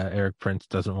 but Eric Prince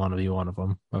doesn't want to be one of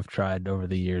them. I've tried over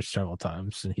the years several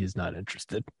times, and he's not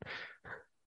interested.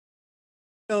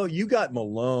 You got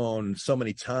Malone so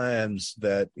many times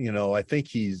that, I think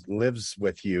he lives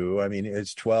with you. I mean,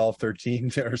 it's 12,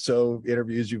 13 or so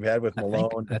interviews you've had with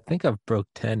Malone. I think I've broke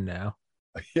 10 now.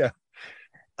 Yeah.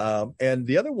 And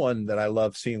the other one that I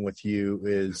love seeing with you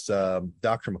is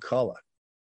Dr. McCullough.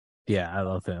 Yeah, I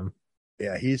love him.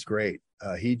 Yeah, he's great.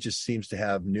 He just seems to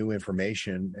have new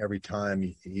information every time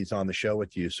he's on the show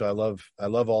with you. So I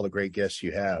love all the great guests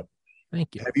you have.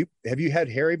 Thank you. Have you had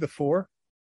Harry before?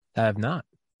 I have not.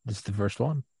 This is the first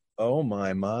one. Oh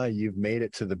my! You've made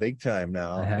it to the big time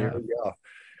now. I have. Here we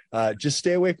go. Just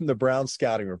stay away from the Brown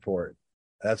scouting report.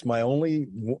 That's my only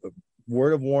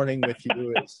word of warning with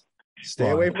you is stay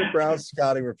away from the Brown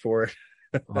scouting report.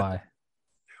 Why?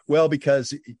 Well,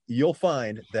 because you'll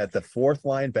find that the fourth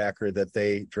linebacker that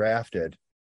they drafted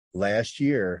last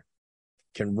year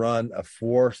can run a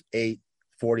 4.8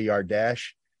 40-yard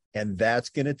dash, and that's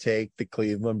going to take the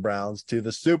Cleveland Browns to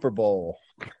the Super Bowl.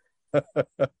 And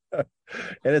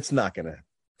it's not going to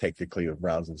take the Cleveland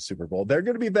Browns to the Super Bowl. They're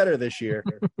going to be better this year,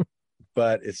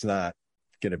 but it's not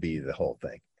going to be the whole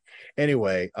thing.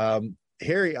 Anyway,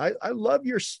 Harry, I love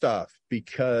your stuff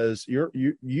because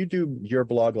you do your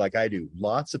blog like I do.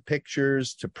 Lots of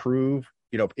pictures to prove,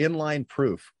 inline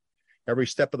proof every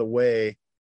step of the way,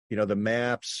 the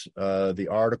maps, the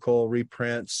article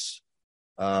reprints,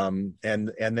 and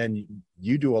then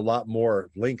you do a lot more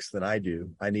links than I do.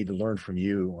 I need to learn from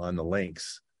you on the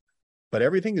links, but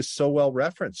everything is so well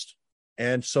referenced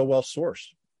and so well sourced.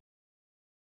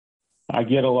 I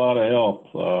get a lot of help.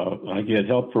 I get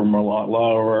help from a lot of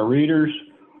our readers,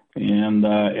 and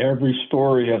every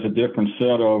story has a different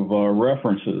set of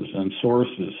references and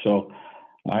sources. So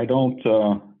I don't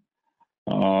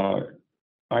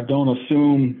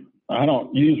assume, I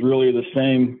don't use really the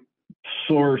same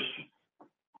source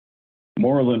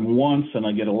more than once, and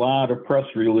I get a lot of press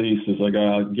releases. I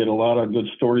get a lot of good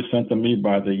stories sent to me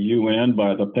by the UN,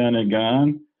 by the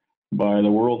Pentagon, by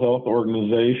the World Health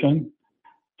Organization.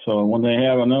 So when they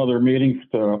have another meeting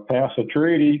to pass a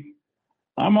treaty,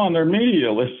 I'm on their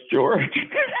media list, George.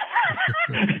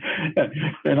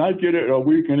 And I get it a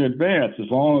week in advance, as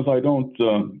long as I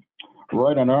don't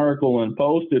write an article and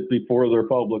post it before their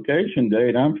publication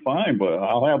date. I'm fine, but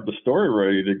I'll have the story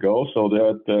ready to go so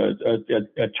that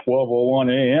at 12:01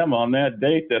 a.m. on that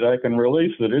date that I can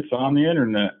release it, it's on the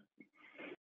internet.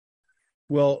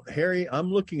 Well, Harry,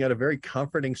 I'm looking at a very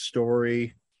comforting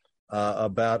story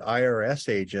about IRS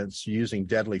agents using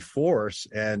deadly force,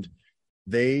 and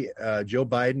Joe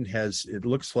Biden has, it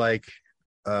looks like,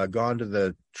 gone to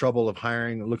the trouble of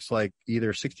hiring, it looks like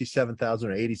either 67,000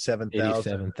 or 87,000.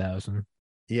 87,000.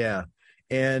 Yeah.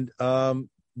 And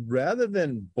rather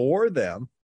than bore them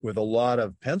with a lot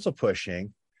of pencil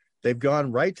pushing, they've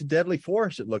gone right to deadly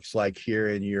force, it looks like, here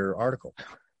in your article.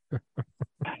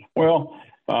 Well,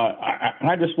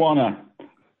 I just want to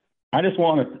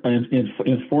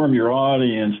inform your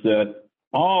audience that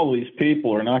all these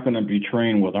people are not going to be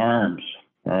trained with arms.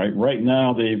 All right. Right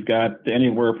now, they've got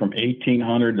anywhere from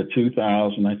 1,800 to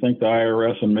 2,000. I think the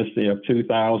IRS admits they have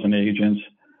 2,000 agents.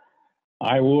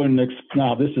 I wouldn't.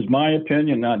 Now, this is my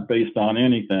opinion, not based on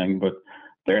anything, but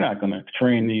they're not going to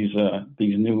train these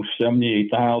new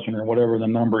 78,000 or whatever the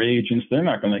number agents. They're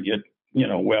not going to get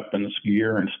weapons,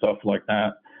 gear, and stuff like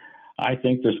that. I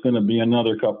think there's going to be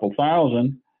another couple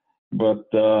thousand, but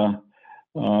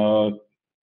I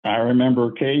remember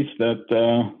a case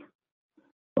that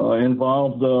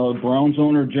involved Browns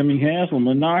owner Jimmy Haslam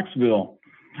in Knoxville.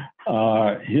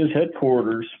 His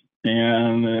headquarters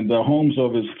and the homes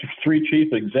of his three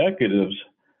chief executives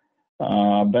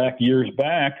years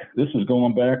back, this is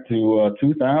going back to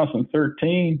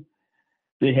 2013,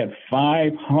 they had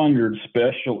 500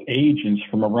 special agents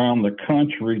from around the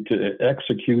country to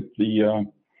execute the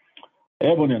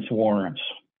evidence warrants.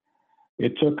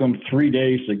 It took them 3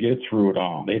 days to get through it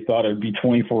all. They thought it'd be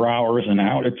 24 hours and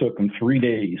out. It took them 3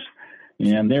 days.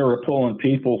 And they were pulling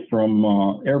people from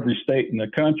every state in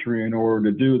the country in order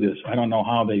to do this. I don't know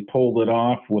how they pulled it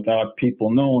off without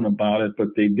people knowing about it,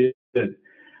 but they did.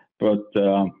 But,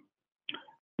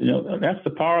 that's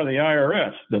the power of the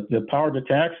IRS. The power to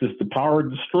tax is the power to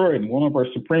destroy. And one of our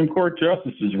Supreme Court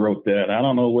justices wrote that. I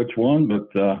don't know which one, but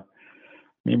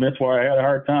maybe that's why I had a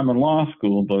hard time in law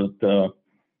school. But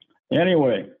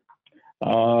anyway,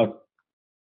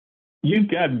 you've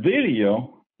got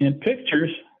video and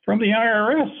pictures from the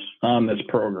IRS on this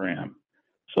program.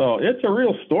 So it's a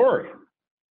real story.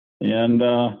 And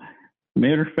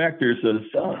matter of fact, there's a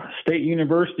state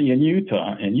university in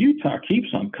Utah, and Utah keeps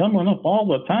on coming up all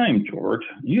the time, George.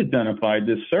 You identified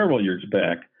this several years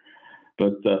back.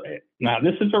 But now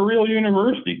this is a real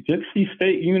university, Dixie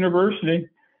State University.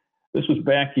 This was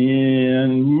back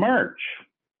in March.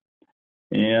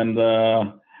 And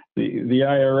the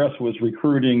IRS was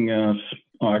recruiting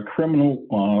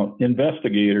criminal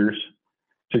investigators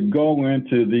to go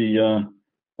into the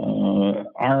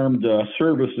armed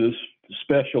services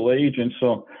special agents.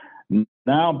 So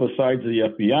now, besides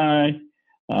the FBI,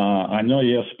 I know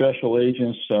you have special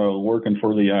agents working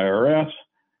for the IRS,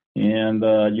 and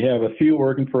you have a few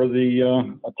working for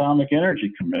the Atomic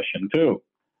Energy Commission too.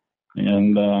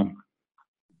 And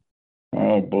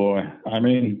oh boy, I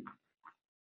mean,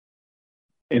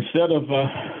 instead of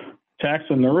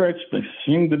taxing the rich, they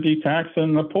seem to be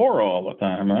taxing the poor all the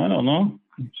time. I don't know.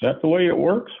 Is that the way it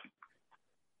works?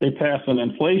 They passed an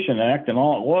inflation act, and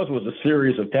all it was a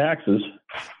series of taxes.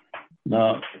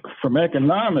 From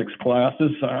economics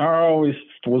classes, I always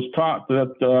was taught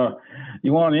that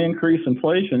you want to increase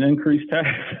inflation, increase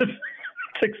taxes. That's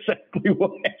exactly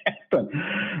what happened.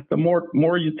 The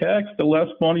more you tax, the less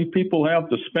money people have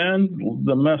to spend,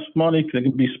 the less money can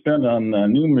be spent on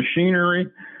new machinery,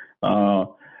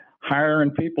 hiring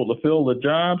people to fill the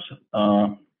jobs.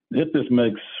 It just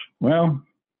makes,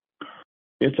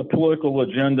 it's a political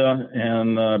agenda,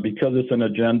 and because it's an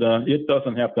agenda, it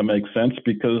doesn't have to make sense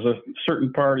because a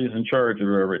certain party is in charge of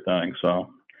everything.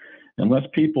 So unless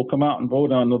people come out and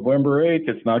vote on November 8th,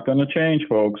 it's not going to change,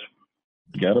 folks.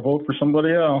 You got to vote for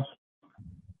somebody else.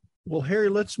 Well, Harry,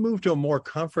 let's move to a more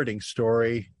comforting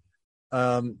story.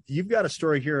 You've got a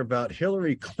story here about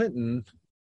Hillary Clinton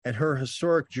and her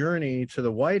historic journey to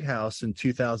the White House in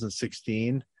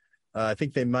 2016. I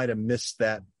think they might have missed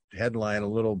that headline a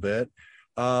little bit.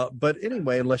 But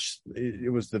anyway, unless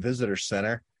it was the visitor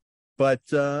center. But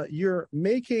you're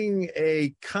making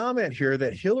a comment here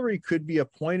that Hillary could be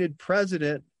appointed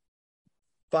president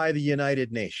by the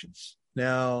United Nations.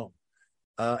 Now,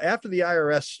 after the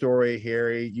IRS story,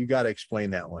 Harry, you got to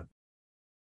explain that one.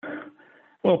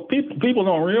 Well, people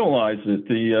don't realize that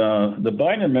the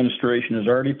Biden administration has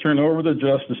already turned over the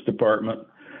Justice Department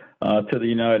to the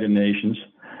United Nations.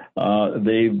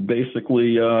 They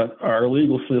basically our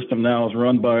legal system now is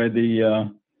run by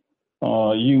the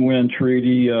UN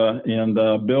Treaty and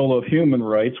Bill of Human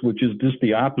Rights, which is just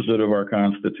the opposite of our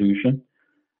Constitution.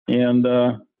 And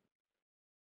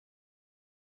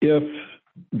if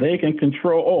they can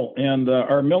control, and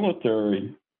our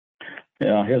military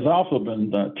has also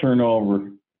been turned over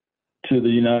to the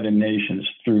United Nations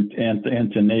and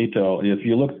to NATO. If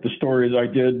you look at the stories I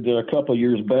did a couple of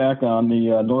years back on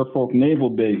the Norfolk Naval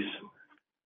Base,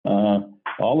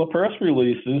 all the press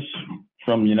releases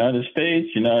from the United States,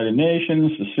 United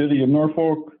Nations, the city of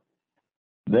Norfolk,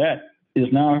 that is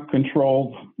now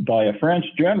controlled by a French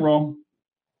general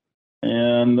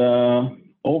and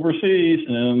overseas,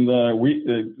 and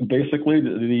we basically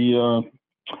the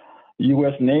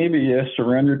U.S. Navy has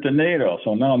surrendered to NATO.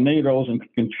 So now NATO's in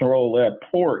control of that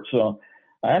port. So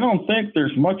I don't think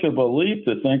there's much of a leap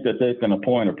to think that they can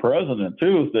appoint a president,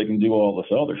 too, if they can do all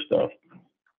this other stuff.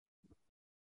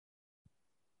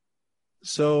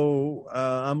 So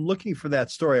I'm looking for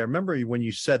that story. I remember when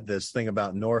you said this thing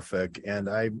about Norfolk, and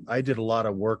I did a lot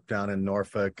of work down in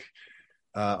Norfolk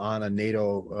on a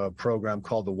NATO program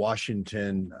called the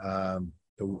Washington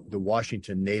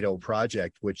NATO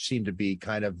Project, which seemed to be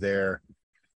kind of their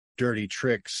dirty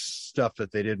tricks, stuff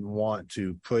that they didn't want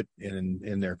to put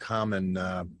in their common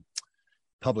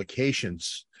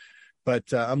publications.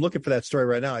 But I'm looking for that story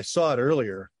right now. I saw it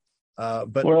earlier.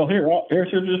 But well, here's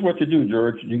just what you do,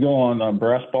 George. You go on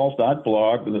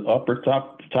brassballs.blog, the upper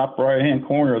top right-hand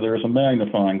corner, there's a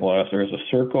magnifying glass. There's a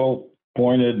circle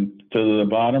pointed to the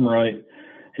bottom right.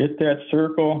 Hit that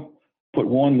circle, put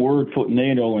one word, put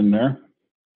NATO in there.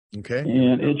 Okay.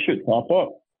 And it should pop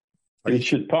up.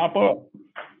 Should pop up.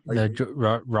 No,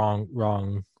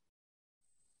 wrong.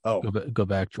 Oh. Go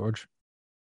back, George.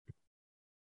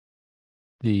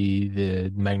 The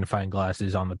magnifying glass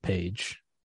is on the page.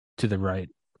 To the right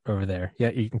over there.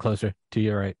 Yeah, you can closer to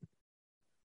your right.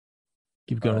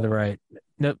 Keep going to the right.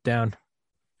 Nope, down.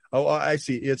 Oh, I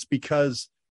see. It's because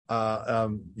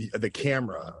the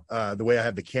camera, the way I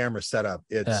have the camera set up,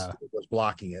 it was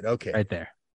blocking it. Okay. Right there.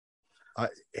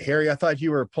 Harry, I thought you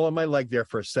were pulling my leg there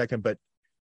for a second, but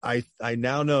I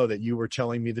now know that you were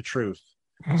telling me the truth.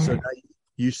 So now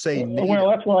you say NATO.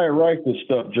 Well, that's why I write this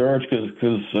stuff, George,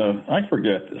 because I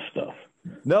forget this stuff.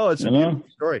 No, it's a beautiful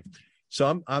story.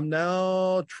 So I'm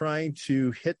now trying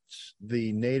to hit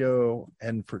the NATO,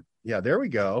 and there we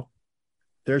go.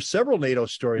 There's several NATO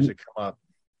stories that come up.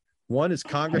 One is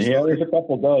Congress. Yeah, there's a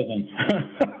couple dozen.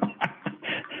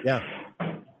 Yeah.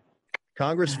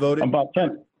 Congress voted. About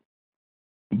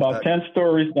 10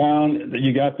 stories down.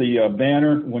 You got the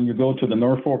banner when you go to the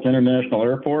Norfolk International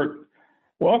Airport.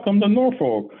 Welcome to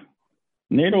Norfolk,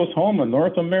 NATO's home in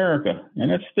North America.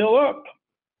 And it's still up.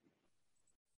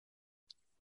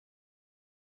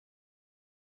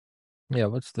 Yeah,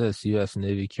 what's this? U.S.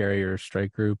 Navy carrier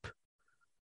strike group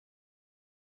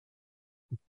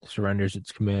surrenders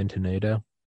its command to NATO.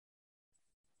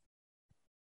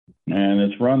 And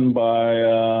it's run by,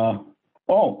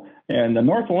 and the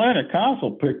North Atlantic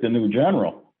Council picked a new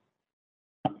general.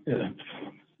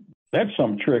 That's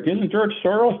some trick. Isn't George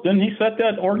Soros, didn't he set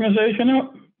that organization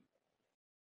up?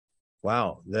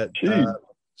 Wow.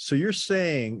 So you're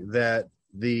saying that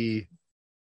the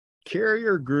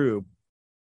carrier group,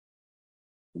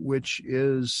 which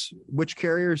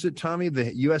carrier is it, Tommy?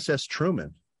 The USS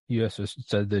Truman. USS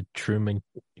said the Truman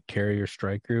Carrier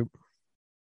Strike Group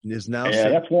is now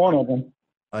that's one of them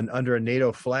under a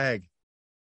NATO flag.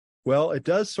 Well, it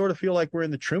does sort of feel like we're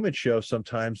in the Truman Show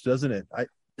sometimes, doesn't it?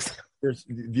 There's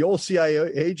the old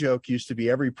CIA joke used to be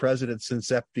every president since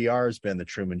FDR has been the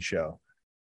Truman Show.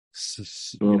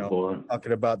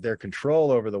 Talking about their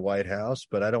control over the White House,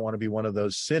 but I don't want to be one of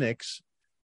those cynics.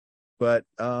 But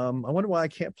I wonder why I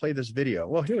can't play this video.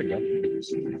 Well, here we go.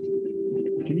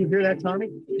 Can you hear that, Tommy?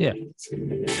 Yeah.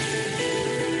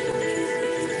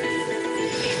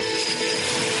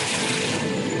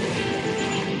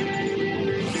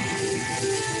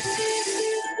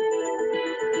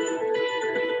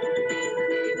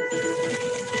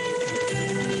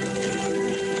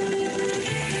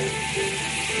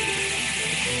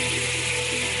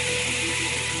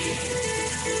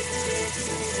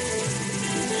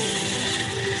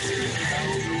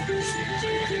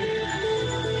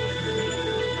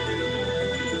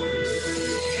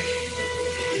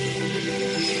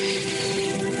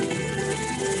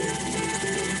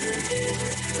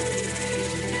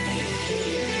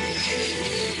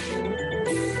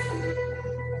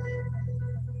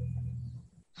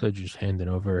 So just handing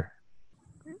over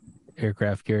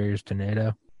aircraft carriers to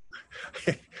NATO?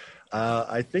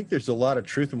 I think there's a lot of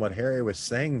truth in what Harry was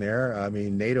saying there. I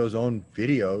mean, NATO's own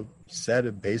video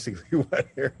said basically what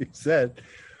Harry said.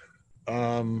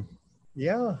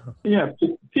 Yeah.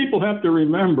 People have to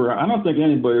remember. I don't think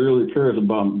anybody really cares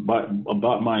about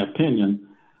my opinion.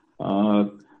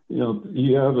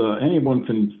 You have anyone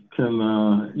can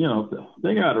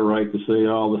they got a right to say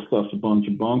all this stuff's a bunch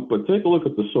of bunk, but take a look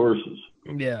at the sources.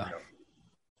 Yeah.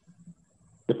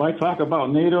 If I talk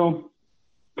about NATO,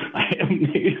 I have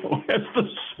NATO as the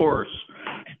source.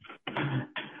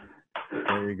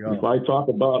 There you go. If I talk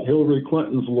about Hillary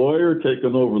Clinton's lawyer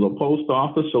taking over the post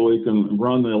office so he can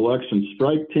run the election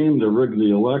strike team to rig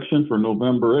the election for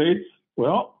November 8th,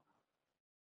 well,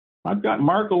 I've got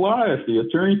Mark Elias, the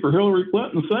attorney for Hillary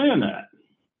Clinton, saying that.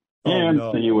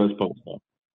 The U.S. Post Office.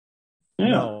 Yeah.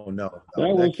 No. That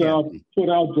was put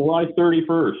out July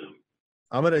 31st.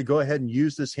 I'm going to go ahead and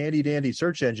use this handy-dandy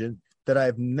search engine that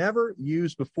I've never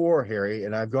used before, Harry,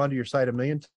 and I've gone to your site a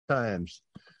million times.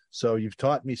 So you've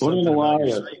taught me something about your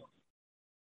site.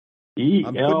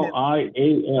 Elias.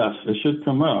 It should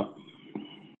come up.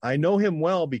 I know him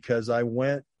well because I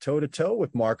went toe-to-toe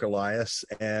with Mark Elias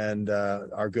and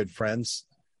our good friends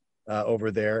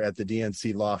over there at the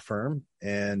DNC law firm,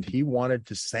 and he wanted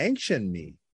to sanction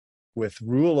me with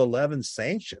Rule 11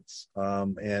 sanctions.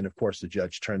 And, of course, the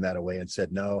judge turned that away and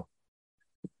said, no,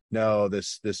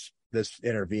 this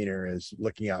intervener is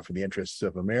looking out for the interests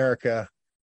of America.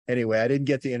 Anyway, I didn't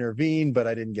get to intervene, but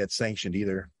I didn't get sanctioned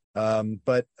either.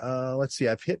 But let's see,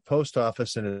 I've hit post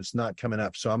office and it's not coming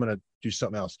up, so I'm going to do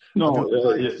something else. No,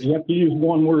 you have to use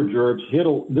one word, George.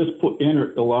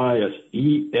 Enter Elias,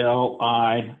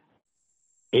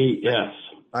 Elias.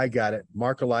 I got it.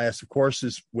 Mark Elias, of course,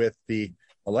 is with the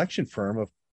election firm of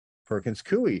Perkins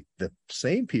Coie, the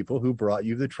same people who brought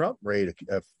you the Trump raid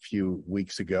a few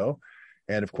weeks ago.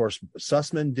 And, of course,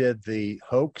 Sussman did the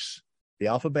hoax, the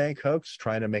Alpha Bank hoax,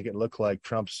 trying to make it look like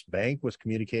Trump's bank was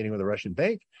communicating with a Russian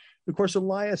bank. Of course,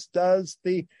 Elias does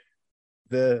the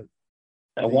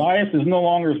Elias is no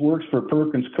longer works for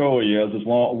Perkins Coie. He has his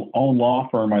own law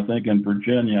firm, I think, in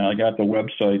Virginia. I got the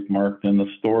website marked in the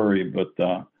story,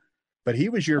 but he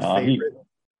was your favorite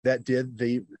that did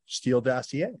the Steele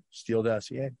dossier.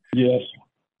 Yes.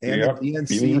 And the DNC.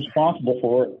 He was responsible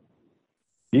for it.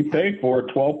 He paid for it,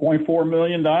 $12.4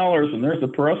 million, and there's a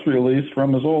press release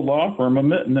from his old law firm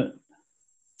admitting it.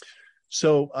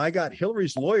 So I got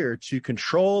Hillary's lawyer to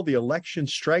control the election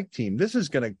strike team. This is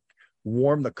going to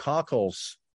warm the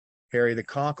cockles, Harry, the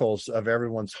cockles of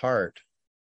everyone's heart,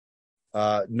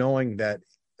 knowing that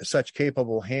such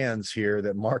capable hands here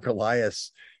that Mark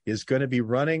Elias is going to be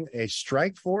running a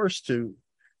strike force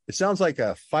it sounds like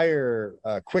a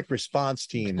quick response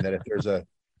team, that if there's a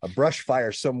brush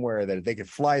fire somewhere, that they could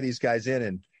fly these guys in,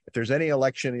 and if there's any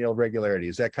election irregularity.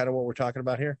 Is that kind of what we're talking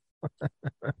about here?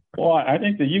 Well, I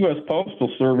think the U.S. Postal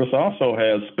Service also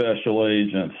has special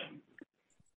agents.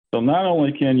 So not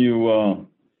only can you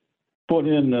put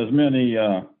in as many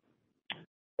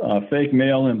fake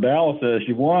mail-in ballots as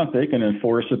you want, they can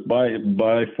enforce it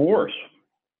by force.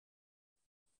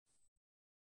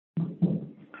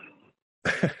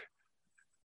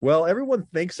 Well, everyone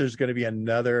thinks there's going to be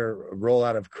another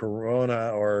rollout of Corona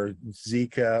or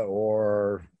Zika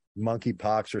or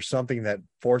monkeypox or something that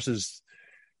forces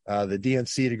the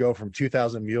DNC to go from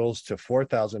 2,000 mules to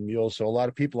 4,000 mules. So a lot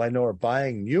of people I know are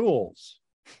buying mules.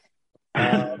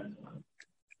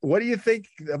 What do you think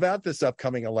about this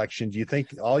upcoming election? Do you think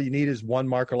all you need is one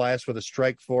Mark Elias with a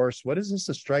strike force? What is this,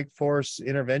 a strike force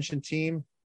intervention team?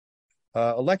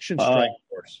 Election strike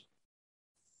force.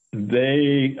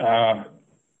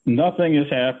 Nothing has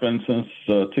happened since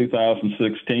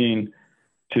 2016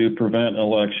 to prevent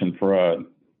election fraud.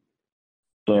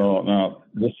 So now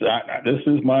this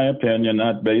is my opinion,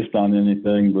 not based on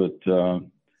anything, but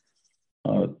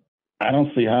I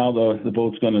don't see how the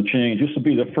vote's going to change. This will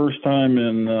be the first time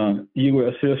in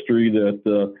U.S. history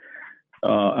that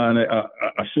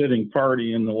a sitting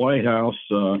party in the White House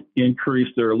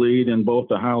increased their lead in both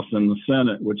the House and the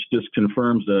Senate, which just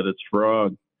confirms that it's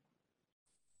fraud.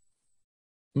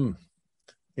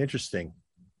 Interesting.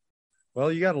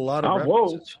 Well, you got a lot of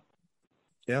references.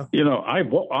 Yeah.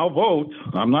 I'll vote.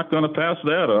 I'm not going to pass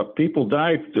that up. People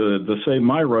died to say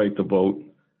my right to vote.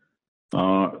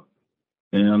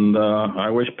 And I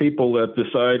wish people that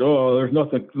decide, there's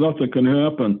nothing can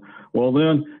happen. Well,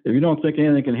 then, if you don't think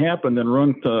anything can happen, then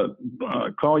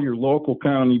call your local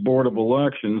county board of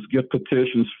elections, get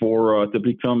petitions to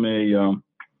become a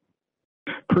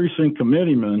precinct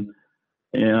committeeman,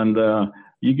 and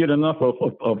you get enough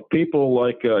of people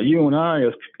like you and I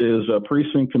as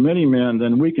precinct committee men,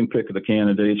 then we can pick the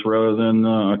candidates rather than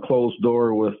a closed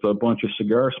door with a bunch of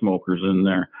cigar smokers in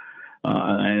there.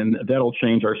 And that'll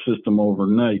change our system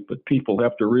overnight. But people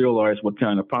have to realize what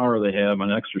kind of power they have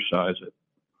and exercise it.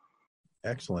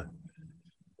 Excellent.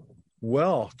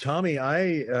 Well, Tommy,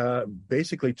 I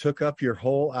basically took up your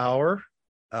whole hour.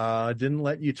 Didn't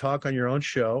let you talk on your own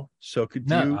show. So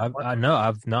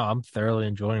I'm thoroughly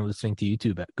enjoying listening to you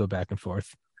two go back and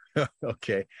forth.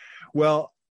 Okay.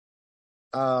 Well,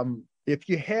 if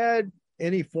you had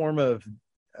any form of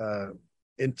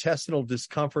intestinal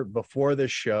discomfort before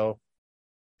this show,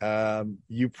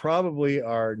 you probably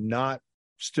are not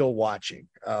still watching.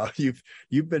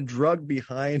 You've been drugged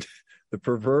behind the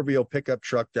proverbial pickup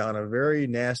truck down a very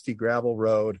nasty gravel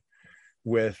road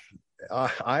with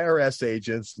IRS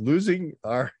agents, losing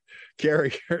our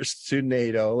carriers to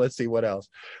NATO. Let's see what else.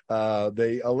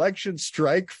 The election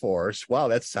strike force. Wow,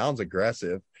 that sounds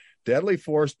aggressive. Deadly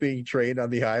force being trained on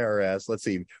the IRS. Let's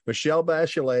see. Michelle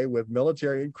Bachelet with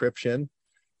military encryption,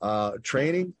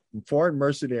 training foreign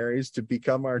mercenaries to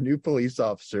become our new police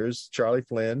officers. Charlie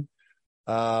Flynn.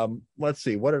 Let's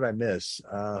see. What did I miss?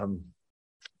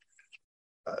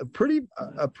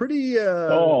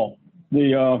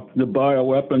 The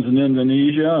bioweapons in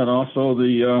Indonesia, and also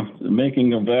the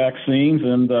making of vaccines,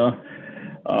 and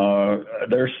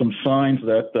there's some signs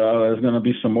that there's going to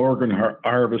be some organ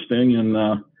harvesting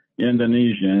in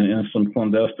Indonesia in some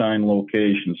clandestine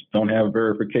locations. Don't have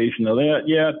verification of that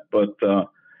yet, but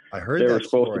I heard they were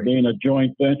supposed to be in a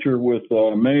joint venture with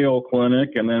Mayo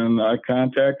Clinic, and then I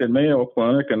contacted Mayo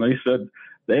Clinic, and they said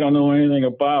they don't know anything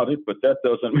about it, but that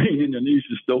doesn't mean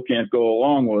Indonesia still can't go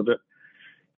along with it.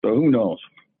 So who knows?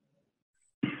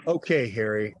 Okay,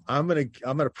 Harry, I'm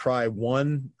gonna pry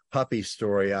one puppy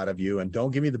story out of you, and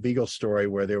don't give me the beagle story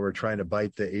where they were trying to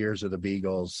bite the ears of the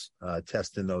beagles,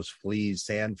 testing those fleas,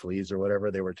 sand fleas, or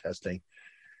whatever they were testing.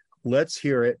 Let's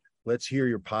hear it. Let's hear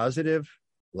your positive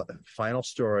final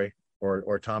story,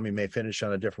 or Tommy may finish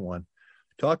on a different one.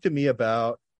 Talk to me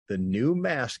about the new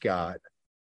mascot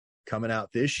coming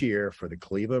out this year for the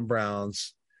Cleveland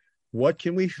Browns. What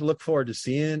can we look forward to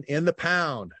seeing in the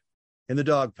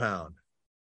dog pound?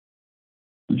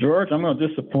 George, I'm going to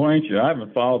disappoint you. I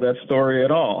haven't followed that story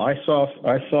at all. I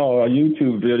saw a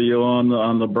YouTube video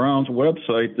on the Browns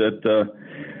website that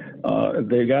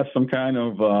they got some kind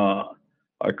of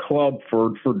a club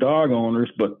for dog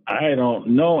owners, but I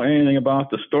don't know anything about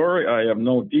the story. I have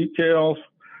no details.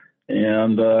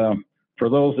 And for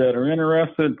those that are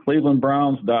interested,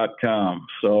 clevelandbrowns.com.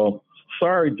 So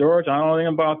sorry, George, I don't know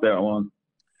anything about that one.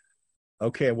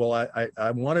 Okay, well,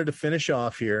 I wanted to finish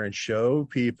off here and show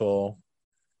people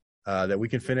that we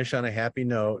can finish on a happy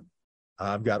note.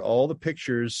 I've got all the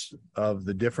pictures of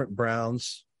the different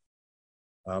Browns.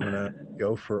 I'm going to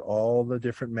go for all the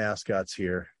different mascots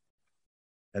here.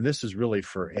 And this is really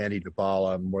for Andy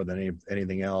Dybala more than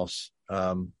anything else.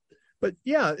 But,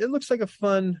 yeah, it looks like a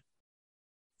fun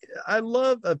 – I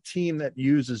love a team that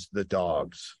uses the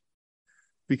dogs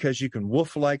because you can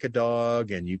woof like a dog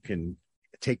and you can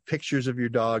take pictures of your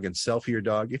dog and selfie your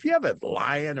dog. If you have a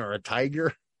lion or a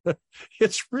tiger –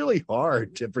 it's really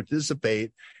hard to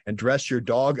participate and dress your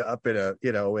dog up in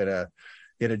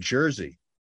a jersey.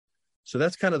 So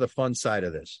that's kind of the fun side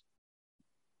of this.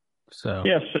 So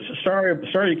yes,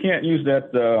 sorry you can't use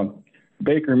that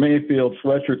Baker Mayfield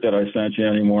sweatshirt that I sent you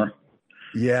anymore.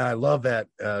 Yeah, I love that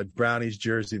Brownies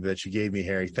jersey that you gave me,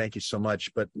 Harry. Thank you so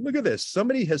much. But look at this.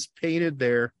 Somebody has painted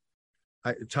their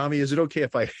Tommy, is it okay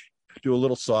if I do a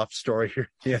little soft story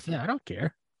here? Yeah, I don't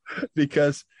care.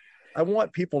 Because I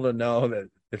want people to know that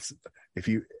it's if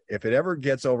it ever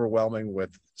gets overwhelming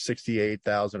with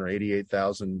 68,000 or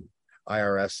 88,000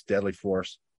 IRS deadly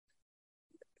force,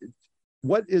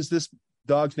 what is this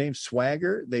dog's name?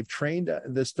 Swagger. They've trained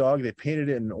this dog. They painted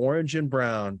it in orange and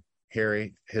brown,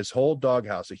 Harry, his whole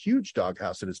doghouse, a huge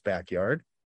doghouse in his backyard.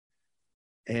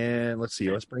 And let's see,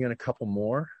 let's bring in a couple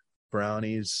more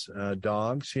Brownies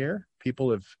dogs here.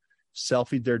 People have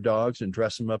selfied their dogs and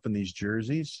dressed them up in these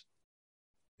jerseys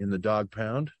in the dog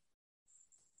pound.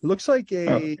 It looks like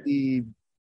a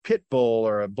pit bull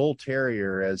or a bull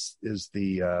terrier is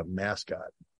the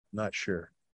mascot. Not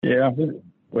sure. Yeah,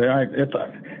 well, I think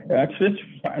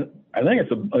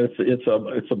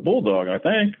it's a bulldog. I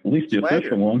think at least the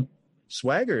official one.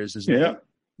 Swagger is his name.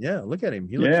 Yeah, look at him.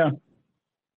 He looks,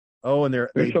 oh, and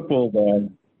it's a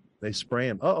bulldog. They spray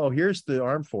him. Oh, here's the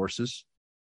armed forces.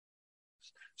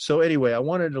 So anyway, I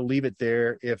wanted to leave it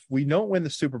there. If we don't win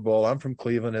the Super Bowl, I'm from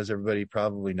Cleveland, as everybody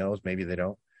probably knows. Maybe they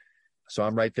don't. So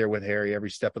I'm right there with Harry every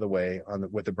step of the way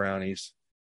with the Brownies.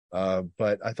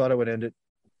 But I thought I would end it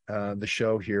the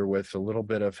show here with a little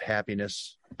bit of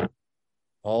happiness.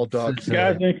 All dogs.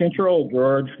 God's in control,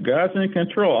 George. God's in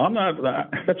control. I'm not.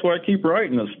 That's why I keep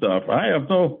writing this stuff. I have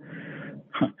no.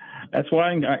 That's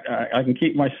why I can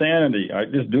keep my sanity. I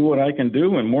just do what I can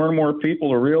do, and more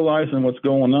people are realizing what's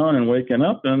going on and waking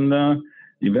up, and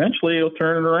eventually it'll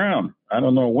turn it around. I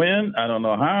don't know when. I don't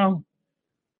know how.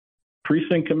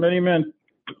 Precinct committeemen,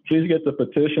 please get the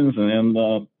petitions,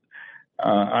 and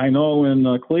I know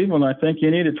in Cleveland, I think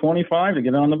you needed 25 to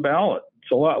get on the ballot.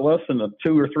 It's a lot less than the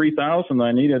 2,000 or 3,000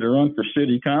 I needed to run for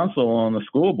city council on the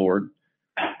school board.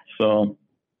 So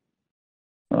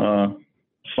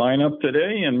sign up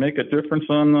today and make a difference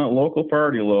on the local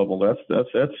party level. That's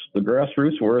the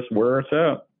grassroots where it's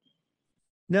at.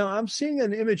 Now I'm seeing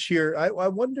an image here. I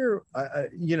wonder,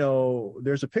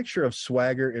 there's a picture of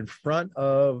Swagger in front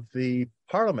of the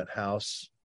Parliament House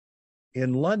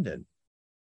in London.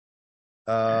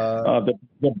 The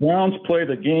Browns played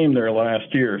a game there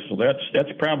last year, so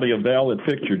that's probably a valid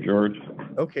picture, George.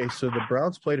 Okay, so the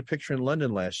Browns played a picture in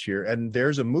London last year, and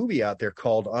there's a movie out there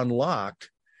called Unlocked.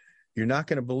 You're not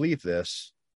going to believe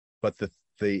this, but the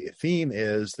theme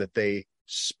is that they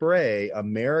spray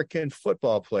American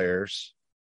football players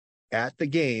at the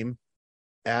game,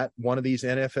 at one of these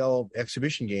NFL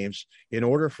exhibition games, in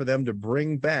order for them to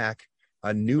bring back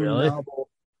a new novel.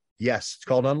 Yes, it's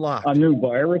called Unlocked. A new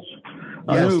virus?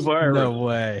 A new virus. No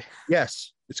way.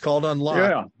 Yes, it's called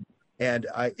Unlocked. Yeah. And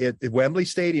Wembley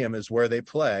Stadium is where they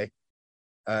play.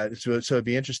 So it'd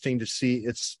be interesting to see.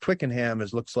 It's Twickenham,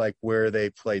 it looks like, where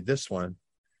they played this one.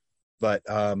 But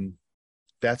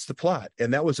that's the plot.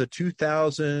 And that was a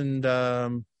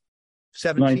 2017.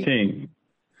 19.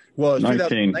 Well, it's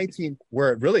 2019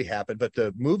 where it really happened, but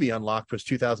the movie Unlocked was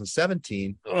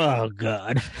 2017. Oh,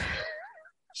 God.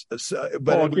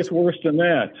 But it gets worse than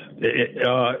that.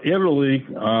 Italy,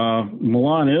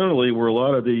 Milan, Italy, where a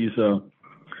lot of these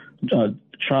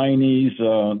Chinese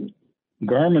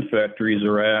garment factories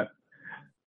are at,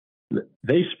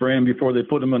 they spray them before they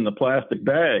put them in the plastic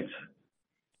bags.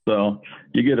 So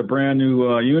you get a brand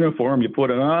new uniform, you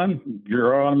put it on,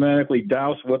 you're automatically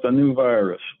doused with a new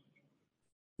virus.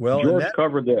 Well, George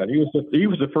covered that. He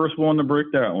was the first one to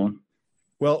break that one.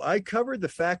 Well, I covered the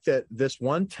fact that this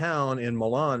one town in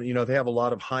Milan, they have a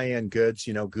lot of high-end goods,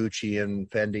 Gucci and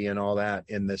Fendi and all that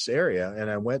in this area. And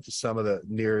I went to some of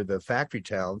near the factory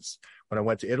towns when I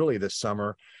went to Italy this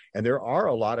summer, and there are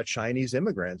a lot of Chinese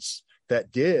immigrants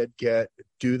that did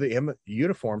do the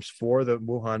uniforms for the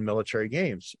Wuhan military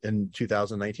games in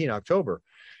 2019, October.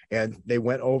 And they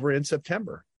went over in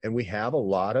September. And we have a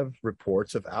lot of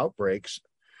reports of outbreaks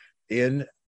in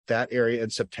that area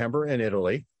in September in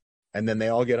Italy. And then they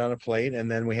all get on a plane, and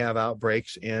then we have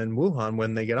outbreaks in Wuhan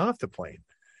when they get off the plane.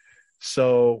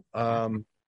 So, then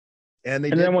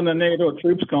when the NATO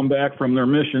troops come back from their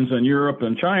missions in Europe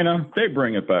and China, they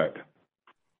bring it back.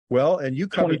 Well, and you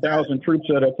covered 20,000 troops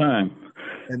at a time.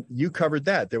 And you covered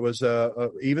that. There was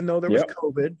even though there was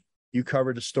COVID, you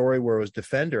covered a story where it was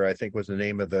Defender, I think was the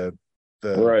name of the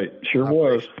right. Sure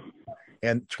operation. Was.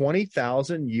 And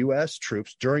 20,000 U.S.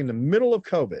 troops during the middle of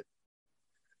COVID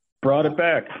brought it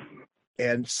back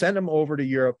and sent them over to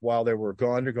Europe while they were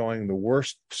undergoing the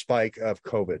worst spike of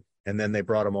COVID. And then they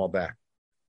brought them all back.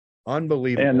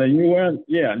 Unbelievable. And the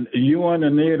UN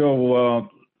and NATO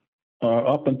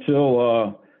up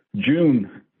until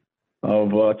June of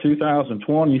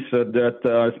 2020 said that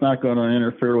it's not going to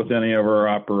interfere with any of our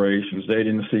operations. They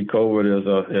didn't see COVID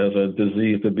as a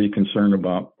disease to be concerned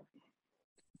about.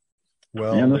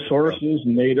 Well, and the source is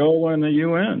NATO and the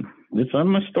UN. It's on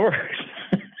my stories.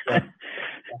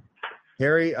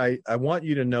 Harry, I want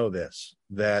you to know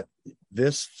that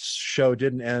this show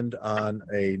didn't end on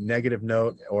a negative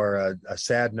note or a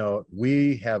sad note.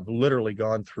 We have literally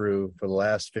gone through, for the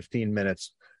last 15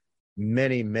 minutes,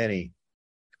 many, many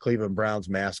Cleveland Browns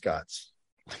mascots.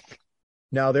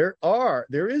 Now, there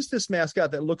is this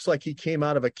mascot that looks like he came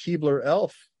out of a Keebler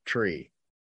elf tree.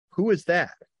 Who is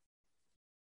that?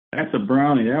 That's a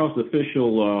brownie. That was the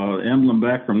official emblem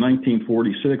back from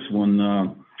 1946 when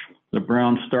the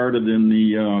Browns started in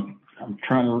the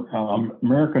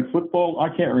American football. I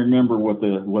can't remember what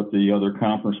the other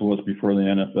conference was before the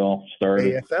NFL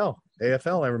started.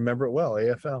 AFL. I remember it well.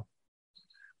 AFL.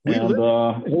 It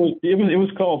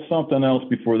was called something else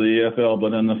before the AFL,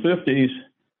 but in the 50s,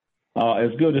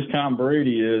 as good as Tom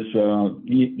Brady is,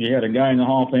 you had a guy in the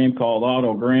Hall of Fame called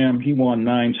Otto Graham. He won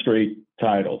 9 straight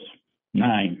titles.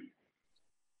 9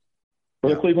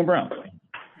 for the Cleveland Browns.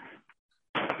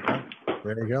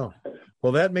 There you go.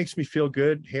 Well, that makes me feel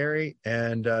good, Harry.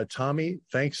 And Tommy,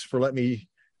 thanks for letting me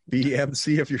be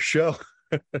MC of your show.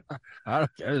 I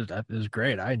don't care. That was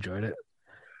great. I enjoyed it.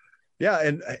 Yeah,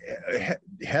 and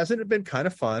hasn't it been kind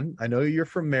of fun? I know you're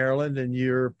from Maryland, and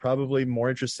you're probably more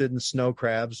interested in snow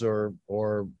crabs or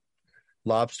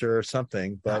lobster or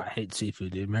something. But I hate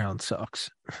seafood, dude. Maryland sucks.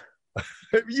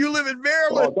 you live in Oh,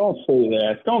 Maryland. don't say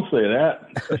that. Don't say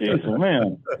that. Jeez,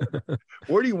 man.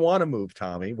 Where do you want to move,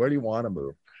 Tommy? Where do you want to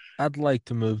move? I'd like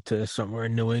to move to somewhere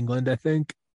in New England, I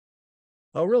think.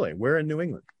 Oh, really? Where in New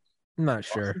England? I'm not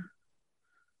sure.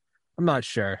 I'm not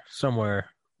sure. Somewhere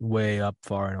way up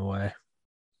far and away.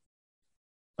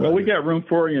 Well, we got room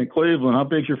for you in Cleveland. How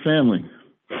big's your family?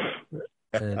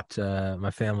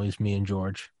 My family's me and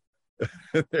George.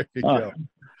 There you go.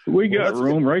 We got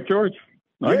room, right, George?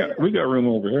 We got room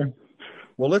over here.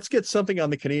 Well, let's get something on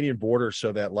the Canadian border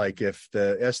so that, like, if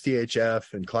the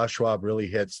STHF and Klaus Schwab really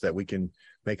hits, that we can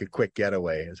make a quick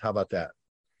getaway. How about that?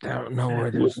 I don't know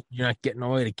where you're not getting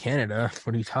away to Canada.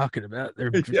 What are you talking about?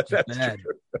 They're Yeah, just bad.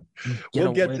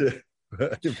 We'll get to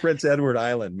Prince Edward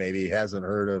Island. Maybe hasn't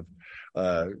heard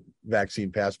of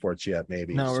vaccine passports yet.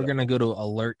 Maybe. No, we're gonna go to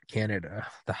Alert Canada,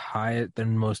 the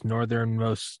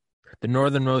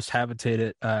northernmost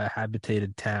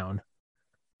habitated town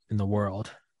in the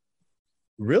world.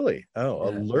 Really?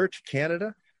 Oh, Yeah. Alert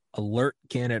Canada. Alert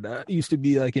Canada. It used to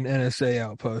be like an NSA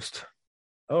outpost.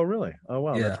 Oh, really? Oh,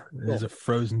 wow. Yeah, Cool. there's a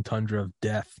frozen tundra of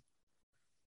death.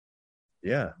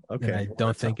 Yeah. Okay. And I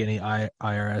don't think any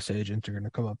IRS agents are going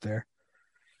to come up there.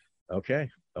 Okay.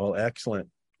 Well, excellent.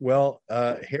 Well,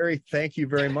 Harry, thank you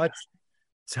very much.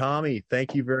 Tommy,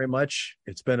 thank you very much.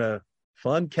 It's been a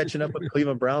fun catching up with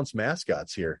Cleveland Browns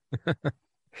mascots here.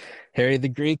 Harry the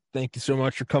Greek, thank you so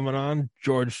much for coming on.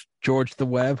 George the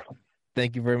Webb,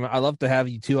 thank you very much. I love to have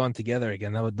you two on together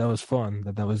again. That was fun.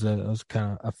 That was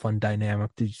kind of a fun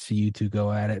dynamic to see you two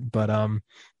go at it. But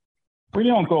we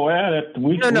don't go at it.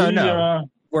 We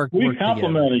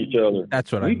complement each other.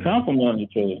 That's what I mean. We complement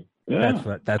each other.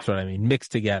 Yeah. That's what I mean.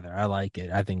 Mixed together. I like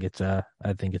it. I think it's a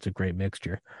great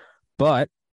mixture. But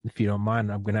if you don't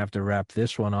mind, I'm gonna have to wrap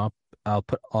this one up. I'll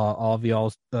put all of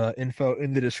y'all's info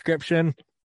in the description,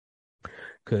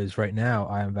 because right now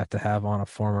I am about to have on a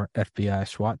former FBI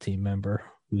SWAT team member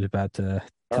who's about to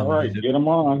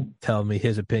tell me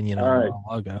his opinion on the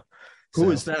logo. Who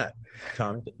is that,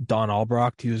 Tommy? Don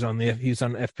Albrecht. He was on the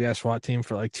FBI SWAT team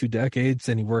for like 2 decades,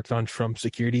 and he worked on Trump's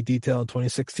security detail in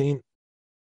 2016.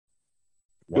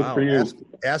 Wow.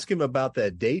 Ask him about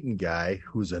that Dayton guy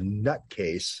who's a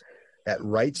nutcase at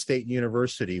Wright State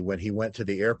University when he went to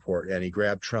the airport and he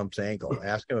grabbed Trump's ankle.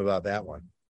 Ask him about that one.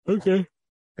 Okay.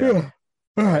 Yeah.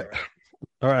 All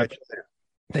right.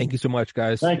 Thank you so much,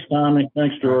 guys. Thanks, Tommy.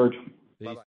 Thanks, George. Bye-bye.